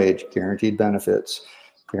minimum wage, guaranteed benefits,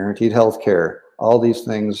 guaranteed health care, all these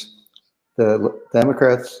things the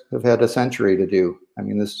Democrats have had a century to do. I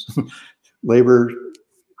mean, this labor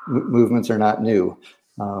movements are not new.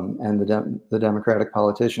 And the Democratic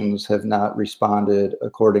politicians have not responded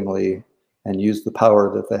accordingly and used the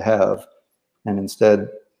power that they have. And instead,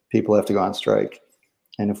 people have to go on strike.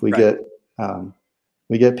 And if we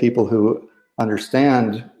get people who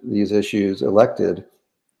understand these issues elected,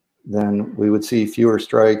 then we would see fewer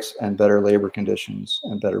strikes and better labor conditions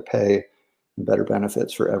and better pay and better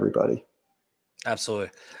benefits for everybody.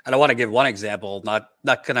 Absolutely. And I want to give one example, not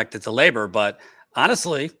connected to labor, but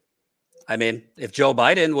honestly, I mean, if Joe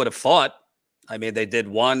Biden would have fought, I mean, they did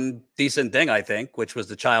one decent thing, I think, which was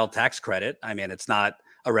the child tax credit. I mean, it's not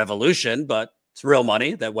a revolution, but it's real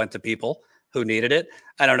money that went to people who needed it.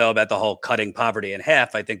 I don't know about the whole cutting poverty in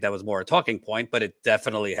half. I think that was more a talking point, but it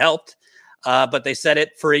definitely helped. But they said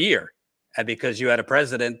it for a year. And because you had a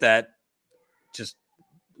president that just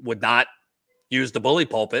would not use the bully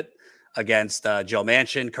pulpit against Joe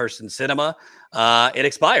Manchin, Kyrsten Sinema, it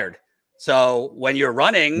expired. So when you're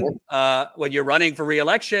running for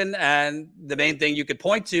reelection, and the main thing you could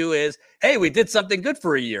point to is, hey, we did something good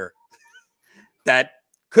for a year that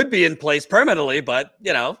could be in place permanently, but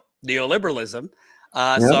neoliberalism.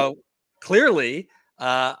 So clearly,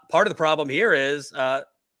 part of the problem here is,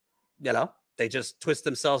 they just twist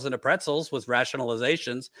themselves into pretzels with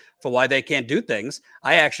rationalizations for why they can't do things.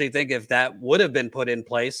 I actually think if that would have been put in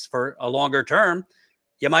place for a longer term,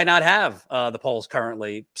 you might not have the polls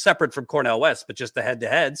currently separate from Cornel West, but just the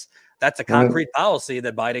head-to-heads. That's a concrete policy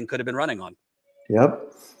that Biden could have been running on.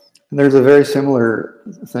 Yep. And there's a very similar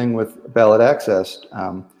thing with ballot access.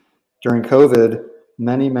 During COVID,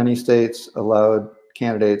 many states allowed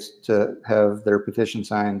candidates to have their petition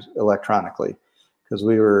signed electronically because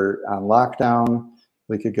we were on lockdown.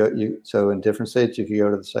 We could go, so in different states, you could go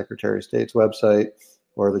to the Secretary of State's website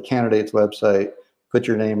or the candidate's website, put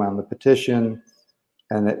your name on the petition,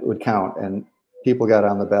 and it would count. And people got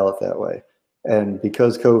on the ballot that way. And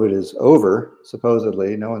because COVID is over,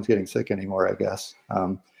 supposedly, no one's getting sick anymore, I guess,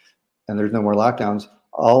 and there's no more lockdowns,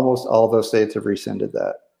 almost all those states have rescinded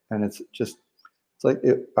that. And it's like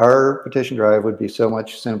our petition drive would be so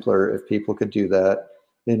much simpler if people could do that.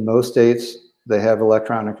 In most states, They have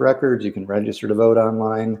electronic records. You can register to vote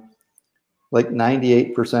online. Like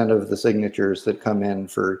 98% of the signatures that come in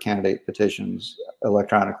for candidate petitions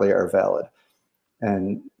electronically are valid.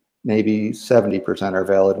 And maybe 70% are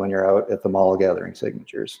valid when you're out at the mall gathering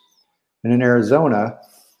signatures. And in Arizona,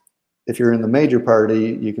 if you're in the major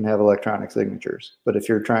party, you can have electronic signatures. But if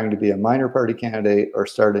you're trying to be a minor party candidate or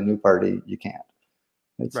start a new party, you can't.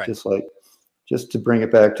 It's Right. just like, just to bring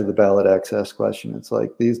it back to the ballot access question, it's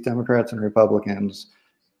like these Democrats and Republicans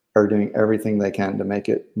are doing everything they can to make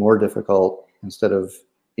it more difficult instead of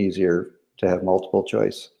easier to have multiple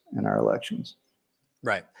choice in our elections.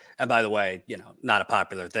 Right. And by the way, not a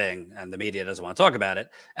popular thing, and the media doesn't want to talk about it.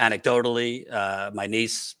 Anecdotally, my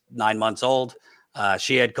niece, 9 months old,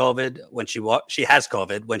 she had COVID when she has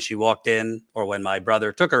COVID when she walked in, or when my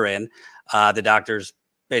brother took her in. The doctors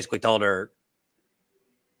basically told her,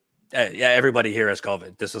 yeah, everybody here has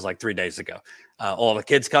COVID. This was like 3 days ago. All the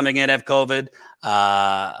kids coming in have COVID.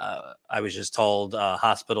 I was just told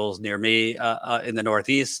hospitals near me in the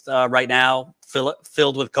Northeast right now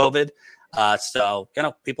filled with COVID. So,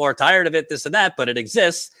 people are tired of it, this and that, but it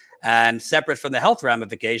exists. And separate from the health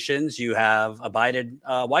ramifications, you have a Biden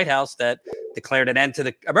White House that declared an end to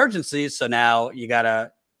the emergencies. So now you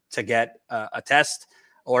got to get a test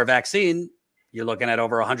or a vaccine, you're looking at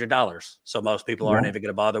over $100. So most people aren't even going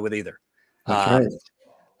to bother with either. That's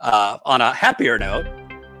right. On a happier note,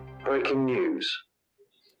 breaking news.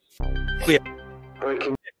 We have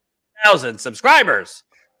 1,000 subscribers.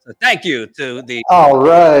 So thank you to the. All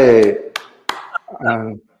right.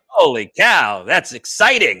 Holy cow, that's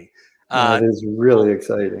exciting. That is really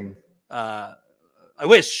exciting. I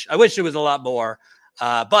wish it was a lot more,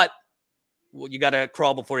 but you got to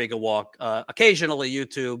crawl before you can walk. Occasionally,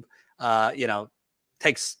 YouTube,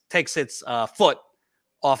 takes its foot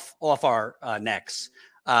off our necks.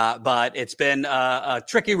 But it's been a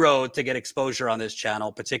tricky road to get exposure on this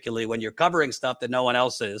channel, particularly when you're covering stuff that no one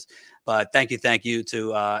else is. But thank you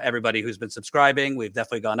to everybody who's been subscribing. We've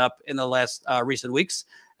definitely gone up in the last recent weeks,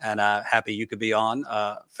 and happy you could be on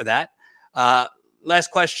for that.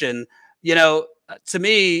 Last question. To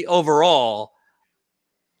me, overall,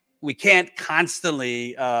 we can't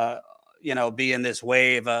constantly, be in this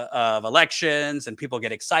wave of elections and people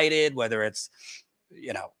get excited, whether it's,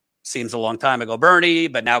 seems a long time ago, Bernie,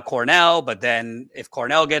 but now Cornel. But then if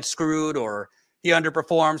Cornel gets screwed or he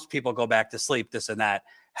underperforms, people go back to sleep, this and that.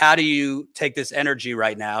 How do you take this energy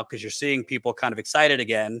right now? Because you're seeing people kind of excited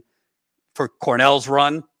again for Cornel's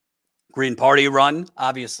run, Green Party run.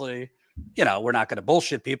 Obviously, we're not going to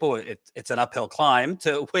bullshit people. It's an uphill climb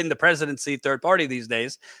to win the presidency third party these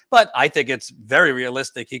days. But I think it's very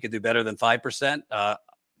realistic. He could do better than 5%.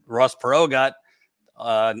 Ross Perot got,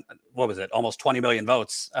 what was it? Almost 20 million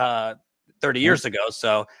votes 30 years ago.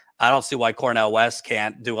 So I don't see why Cornel West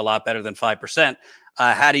can't do a lot better than 5%.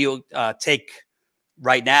 How do you take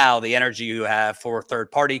right now the energy you have for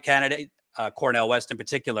third party candidate, Cornel West in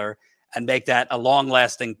particular, and make that a long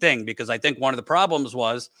lasting thing? Because I think one of the problems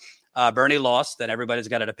was Bernie lost, and everybody's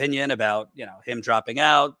got an opinion about, him dropping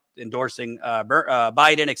out, endorsing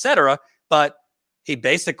Biden, etc. But he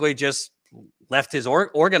basically just left his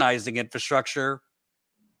organizing infrastructure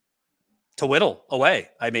to whittle away.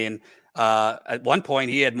 I mean, at one point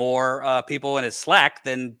he had more people in his Slack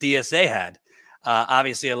than DSA had.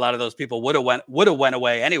 Obviously, a lot of those people would have went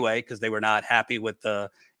away anyway because they were not happy with the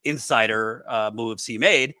insider moves he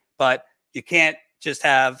made. But you can't just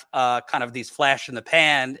have kind of these flash in the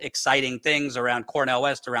pan, exciting things around Cornel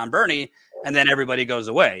West, around Bernie, and then everybody goes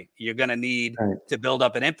away. You're going to need to build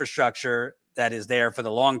up an infrastructure that is there for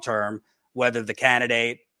the long term, whether the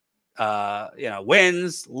candidate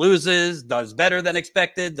wins, loses, does better than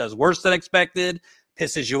expected, does worse than expected,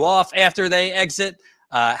 pisses you off after they exit.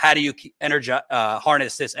 How do you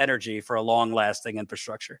harness this energy for a long-lasting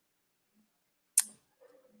infrastructure?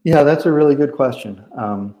 Yeah, that's a really good question.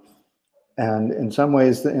 And in some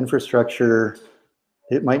ways, the infrastructure,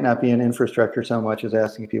 it might not be an infrastructure so much as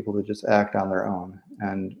asking people to just act on their own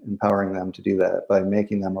and empowering them to do that by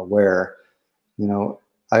making them aware.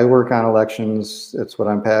 I work on elections. It's what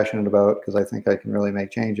I'm passionate about because I think I can really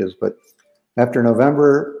make changes. But after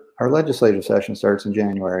November, our legislative session starts in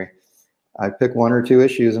January. I pick one or two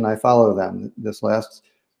issues and I follow them. This last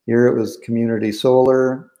year, it was community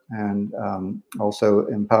solar and also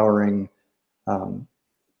empowering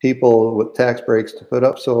people with tax breaks to put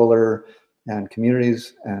up solar, and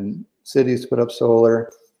communities and cities to put up solar.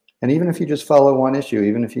 And even if you just follow one issue,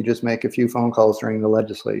 even if you just make a few phone calls during the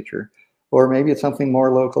legislature, or maybe it's something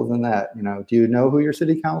more local than that. Do you know who your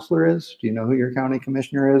city councilor is? Do you know who your county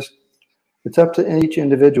commissioner is? It's up to each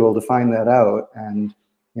individual to find that out. And,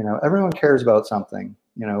 everyone cares about something.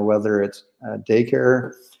 whether it's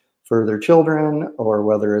daycare for their children, or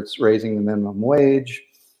whether it's raising the minimum wage,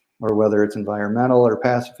 or whether it's environmental or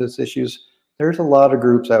pacifist issues. There's a lot of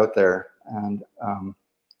groups out there. And,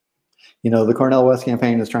 the Cornel West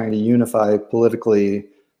campaign is trying to unify politically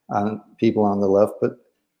people on the left, but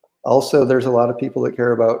also there's a lot of people that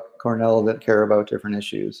care about Cornell that care about different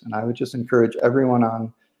issues. And I would just encourage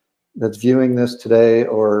everyone that's viewing this today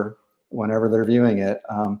or whenever they're viewing it,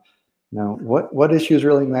 what issues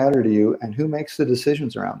really matter to you and who makes the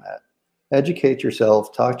decisions around that. Educate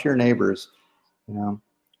yourself, talk to your neighbors,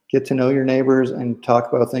 get to know your neighbors and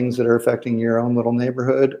talk about things that are affecting your own little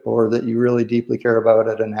neighborhood or that you really deeply care about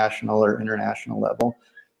at a national or international level.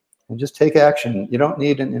 And just take action. You don't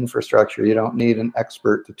need an infrastructure. You don't need an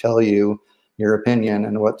expert to tell you your opinion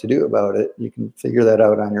and what to do about it. You can figure that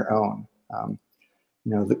out on your own.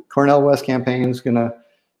 The Cornel West campaign is going to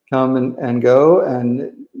come and go,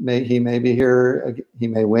 and he may be here. He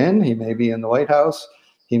may win. He may be in the White House.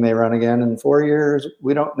 He may run again in 4 years.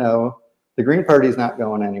 We don't know. The Green Party is not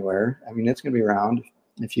going anywhere. I mean, it's going to be around.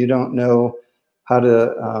 If you don't know how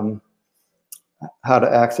to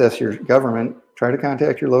access your government, try to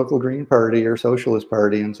contact your local Green Party or Socialist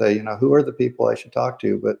Party and say, who are the people I should talk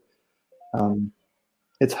to? But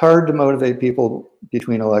it's hard to motivate people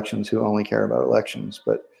between elections who only care about elections.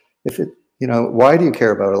 But why do you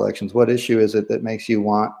care about elections? What issue is it that makes you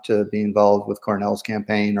want to be involved with Cornell's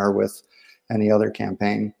campaign or with any other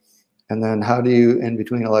campaign? And then how do you, in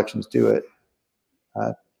between elections, do it?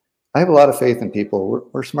 I have a lot of faith in people.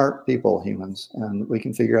 We're smart people, humans, and we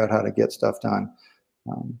can figure out how to get stuff done.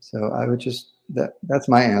 So I would just, that's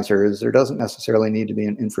my answer, is there doesn't necessarily need to be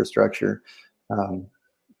an infrastructure.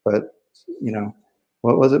 But,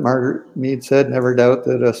 what was it Margaret Mead said? Never doubt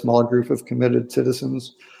that a small group of committed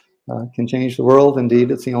citizens can change the world.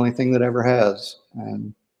 Indeed, it's the only thing that ever has.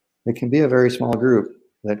 And it can be a very small group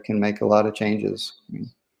that can make a lot of changes.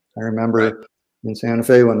 I remember in Santa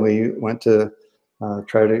Fe when we went to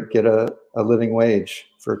try to get a living wage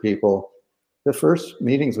for people, the first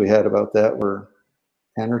meetings we had about that were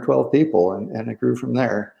 10 or 12 people, and it grew from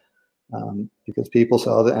there because people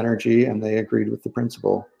saw the energy and they agreed with the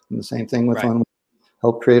principle. And the same thing with when we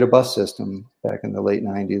helped create a bus system back in the late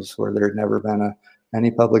 90s where there had never been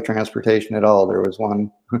any public transportation at all. There was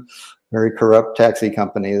one very corrupt taxi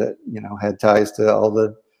company that had ties to all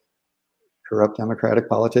the corrupt Democratic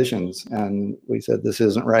politicians, and we said this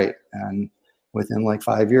isn't right. And within like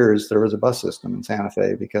 5 years, there was a bus system in Santa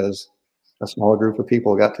Fe because a small group of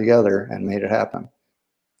people got together and made it happen.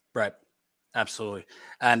 Right. Absolutely.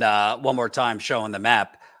 And one more time showing the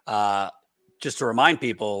map, just to remind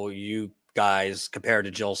people, you guys compared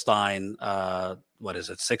to Jill Stein,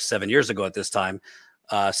 6-7 years ago at this time,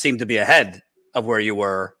 seemed to be ahead of where you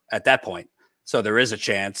were at that point. So there is a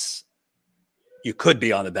chance you could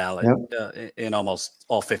be on the ballot in almost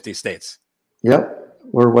all 50 states. Yep.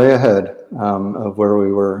 We're way ahead of where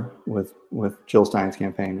we were with Jill Stein's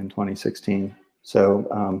campaign in 2016.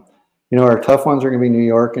 So, our tough ones are going to be New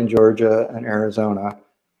York and Georgia and Arizona.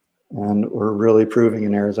 And we're really proving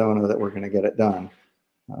in Arizona that we're going to get it done.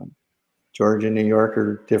 Georgia and New York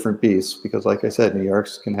are different beasts because, like I said, New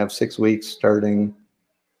York's can have 6 weeks starting,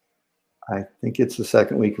 I think it's the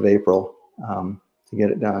second week of April to get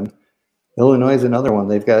it done. Illinois is another one.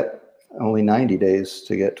 They've got only 90 days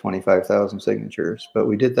to get 25,000 signatures, but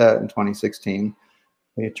we did that in 2016.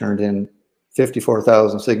 We turned in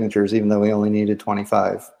 54,000 signatures, even though we only needed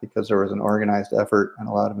 25 because there was an organized effort and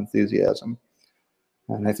a lot of enthusiasm.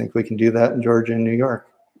 And I think we can do that in Georgia and New York.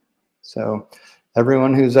 So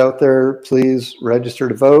everyone who's out there, please register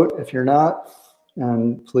to vote if you're not.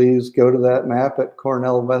 And please go to that map at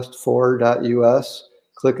cornelwest4.us,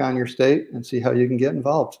 click on your state and see how you can get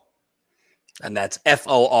involved. And that's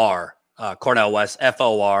FOR, Cornel West,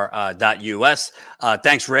 FOR.us.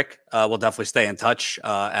 Thanks, Rick. We'll definitely stay in touch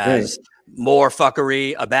as more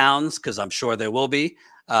fuckery abounds, because I'm sure there will be.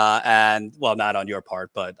 And well, not on your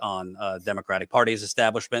part, but on Democratic Party's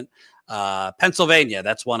establishment. Pennsylvania,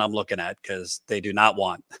 that's one I'm looking at because they do not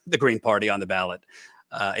want the Green Party on the ballot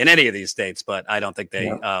in any of these states, but I don't think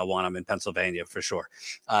they want them in Pennsylvania for sure.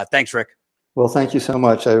 Thanks, Rick. Well, thank you so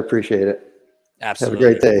much. I appreciate it. Absolutely.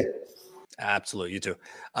 Have a great day. Absolutely. You too.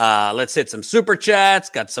 Let's hit some super chats.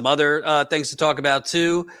 Got some other things to talk about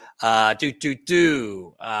too. Tony,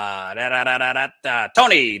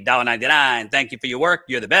 $1.99. Thank you for your work.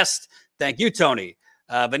 You're the best. Thank you, Tony.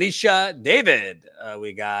 Venetia David,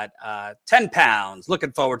 we got 10 pounds.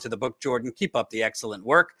 Looking forward to the book, Jordan. Keep up the excellent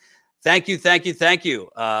work. Thank you. Let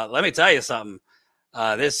me tell you something.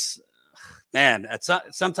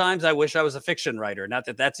 Sometimes I wish I was a fiction writer. Not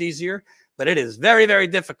that that's easier, but it is very, very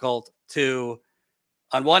difficult to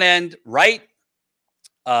on one end, write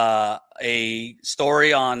a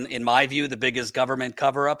story on, in my view, the biggest government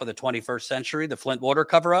cover-up of the 21st century, the Flint water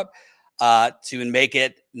cover-up, to make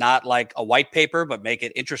it not like a white paper, but make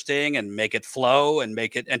it interesting and make it flow and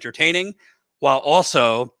make it entertaining, while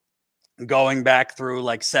also going back through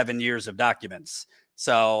like 7 years of documents.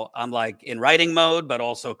 So I'm like in writing mode, but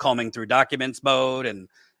also combing through documents mode, and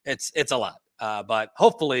it's a lot. But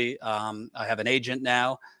hopefully, I have an agent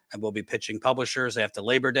now, and we'll be pitching publishers after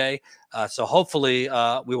Labor Day. So hopefully,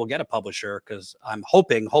 we will get a publisher, because I'm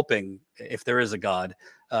hoping, if there is a God,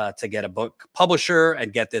 to get a book publisher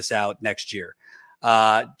and get this out next year.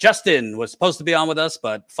 Justin was supposed to be on with us,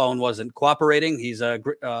 but phone wasn't cooperating. He's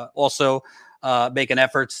also making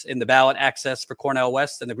efforts in the ballot access for Cornel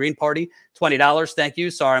West and the Green Party. $20. Thank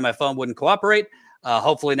you. Sorry, my phone wouldn't cooperate.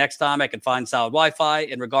 Hopefully next time I can find solid Wi-Fi.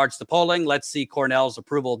 In regards to polling, let's see Cornel's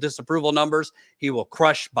disapproval numbers. He will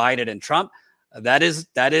crush Biden and Trump. That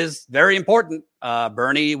is very important.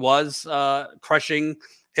 Bernie was crushing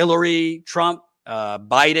Hillary, Trump,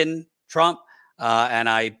 Biden, Trump, and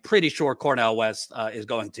I'm pretty sure Cornel West is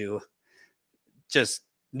going to just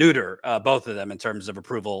neuter both of them in terms of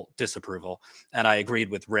approval, disapproval. And I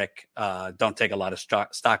agreed with Rick. Don't take a lot of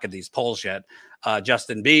stock in these polls yet.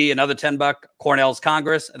 Justin B, another $10. Cornell's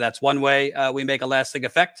Congress. That's one way we make a lasting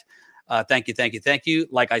effect. Thank you.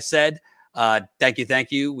 Like I said,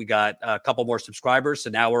 thank you. We got a couple more subscribers. So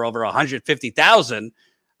now we're over 150,000,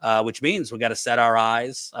 which means we got to set our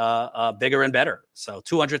eyes bigger and better. So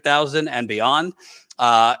 200,000 and beyond.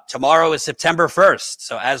 Tomorrow is September 1st.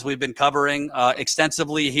 So as we've been covering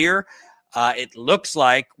extensively here, it looks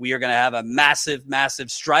like we are going to have a massive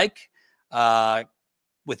strike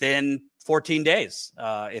within 14 days.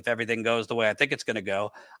 If everything goes the way I think it's going to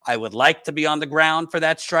go, I would like to be on the ground for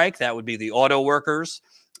that strike. That would be the auto workers,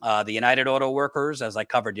 the United Auto Workers, as I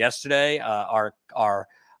covered yesterday. Our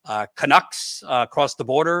Canucks across the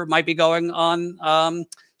border might be going on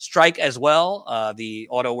strike as well. The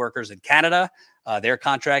auto workers in Canada, their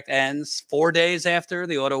contract ends 4 days after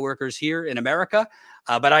the auto workers here in America.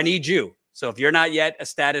 But I need you. So if you're not yet a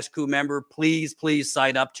Status Quo member, please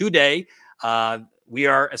sign up today. We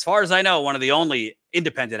are, as far as I know, one of the only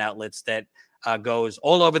independent outlets that goes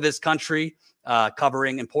all over this country,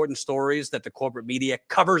 covering important stories that the corporate media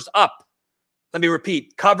covers up. Let me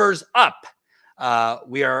repeat, covers up.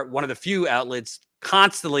 We are one of the few outlets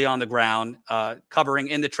constantly on the ground, covering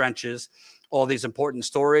in the trenches all these important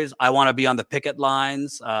stories. I want to be on the picket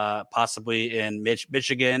lines, possibly in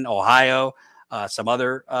Michigan, Ohio, some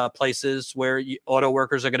other places where auto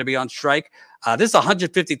workers are going to be on strike. This is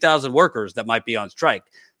 150,000 workers that might be on strike.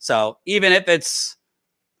 So even if it's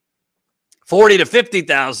 40 to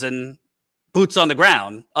 50,000 boots on the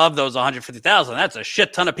ground of those 150,000, that's a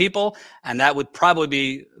shit ton of people. And that would probably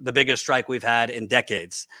be the biggest strike we've had in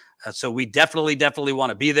decades. So we definitely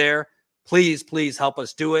want to be there. Please help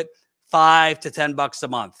us do it. $5 to $10 a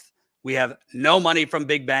month. We have no money from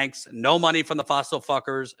big banks, no money from the fossil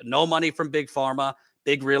fuckers, no money from big pharma,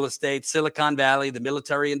 big real estate, Silicon Valley, the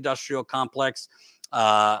military industrial complex,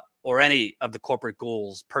 or any of the corporate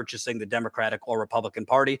ghouls purchasing the Democratic or Republican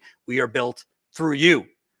Party. We are built through you.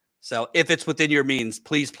 So if it's within your means,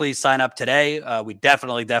 please sign up today. We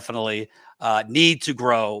definitely need to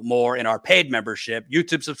grow more in our paid membership.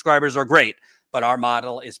 YouTube subscribers are great, but our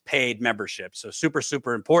model is paid membership. So super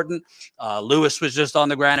important. Lewis was just on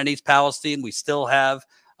the ground in East Palestine. We still have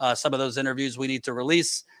some of those interviews we need to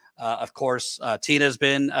release. Of course, Tina's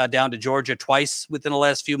been down to Georgia twice within the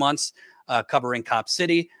last few months, covering Cop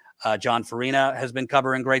City. John Farina has been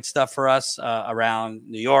covering great stuff for us around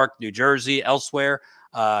New York, New Jersey, elsewhere.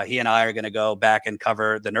 He and I are going to go back and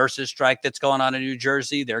cover the nurses' strike that's going on in New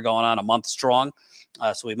Jersey. They're going on a month strong.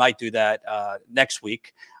 So we might do that next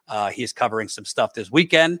week. He's covering some stuff this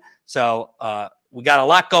weekend. So we got a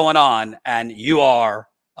lot going on, and you are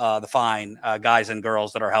the fine guys and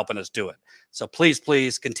girls that are helping us do it. So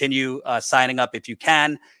please continue signing up if you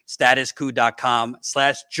can.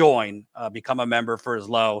 statusquo.com/join. Become a member for as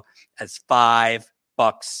low as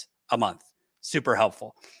 $5 a month. Super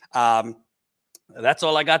helpful. That's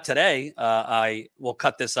all I got today. I will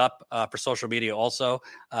cut this up for social media also,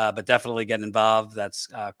 but definitely get involved. That's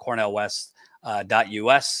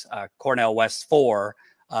cornelwest.us,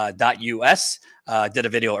 cornelwest4.us. Did a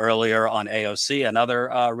video earlier on AOC,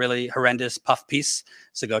 another really horrendous puff piece.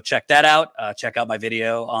 So go check that out. Check out my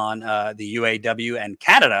video on the UAW, and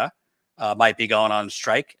Canada might be going on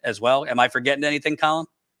strike as well. Am I forgetting anything, Colin?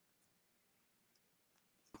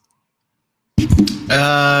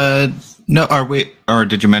 No, or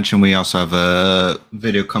did you mention we also have a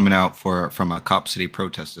video coming out from a Cop City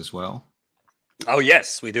protest as well? Oh,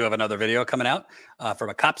 yes. We do have another video coming out from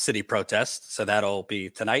a Cop City protest. So that'll be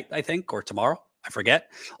tonight, I think, or tomorrow. I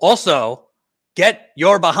forget. Also, get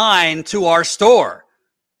your behind to our store,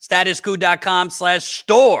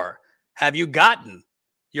 statuscoup.com/store. Have you gotten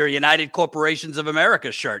your United Corporations of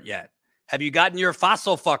America shirt yet? Have you gotten your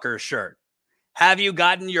Fossil Fuckers shirt? Have you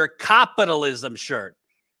gotten your Capitalism shirt?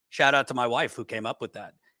 Shout out to my wife who came up with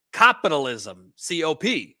that. Capitalism,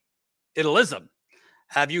 C-O-P, Italism.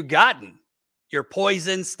 Have you gotten your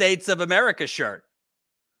Poison States of America shirt?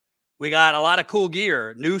 We got a lot of cool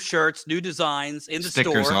gear, new shirts, new designs in the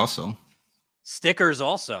Stickers store. also. Stickers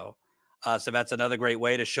also. So that's another great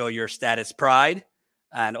way to show your status pride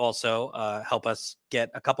and also help us get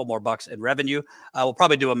a couple more bucks in revenue. We'll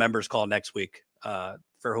probably do a members call next week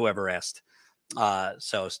for whoever asked.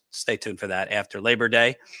 So stay tuned for that after Labor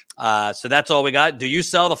Day. So that's all we got. Do you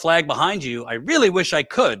sell the flag behind you? I really wish I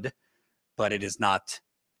could, but it is not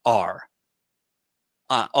our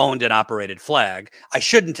owned and operated flag. I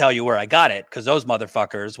shouldn't tell you where I got it because those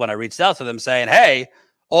motherfuckers, when I reached out to them saying, hey,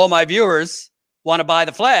 all my viewers want to buy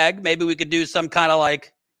the flag, maybe we could do some kind of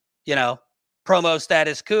like, promo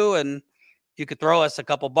status coup and you could throw us a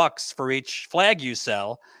couple bucks for each flag you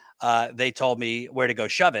sell. They told me where to go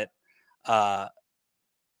shove it.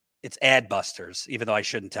 It's Adbusters, even though I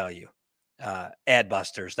shouldn't tell you.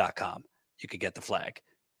 Adbusters.com. You could get the flag.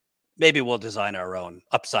 Maybe we'll design our own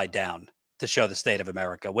upside down to show the state of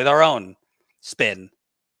America with our own spin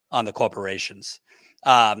on the corporations.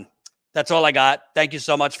 That's all I got. Thank you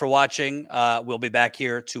so much for watching. We'll be back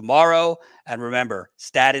here tomorrow. And remember,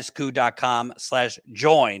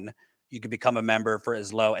 statuscoup.com/join. You can become a member for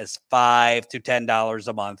as low as $5 to $10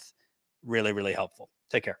 a month. Really, really helpful.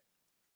 Take care.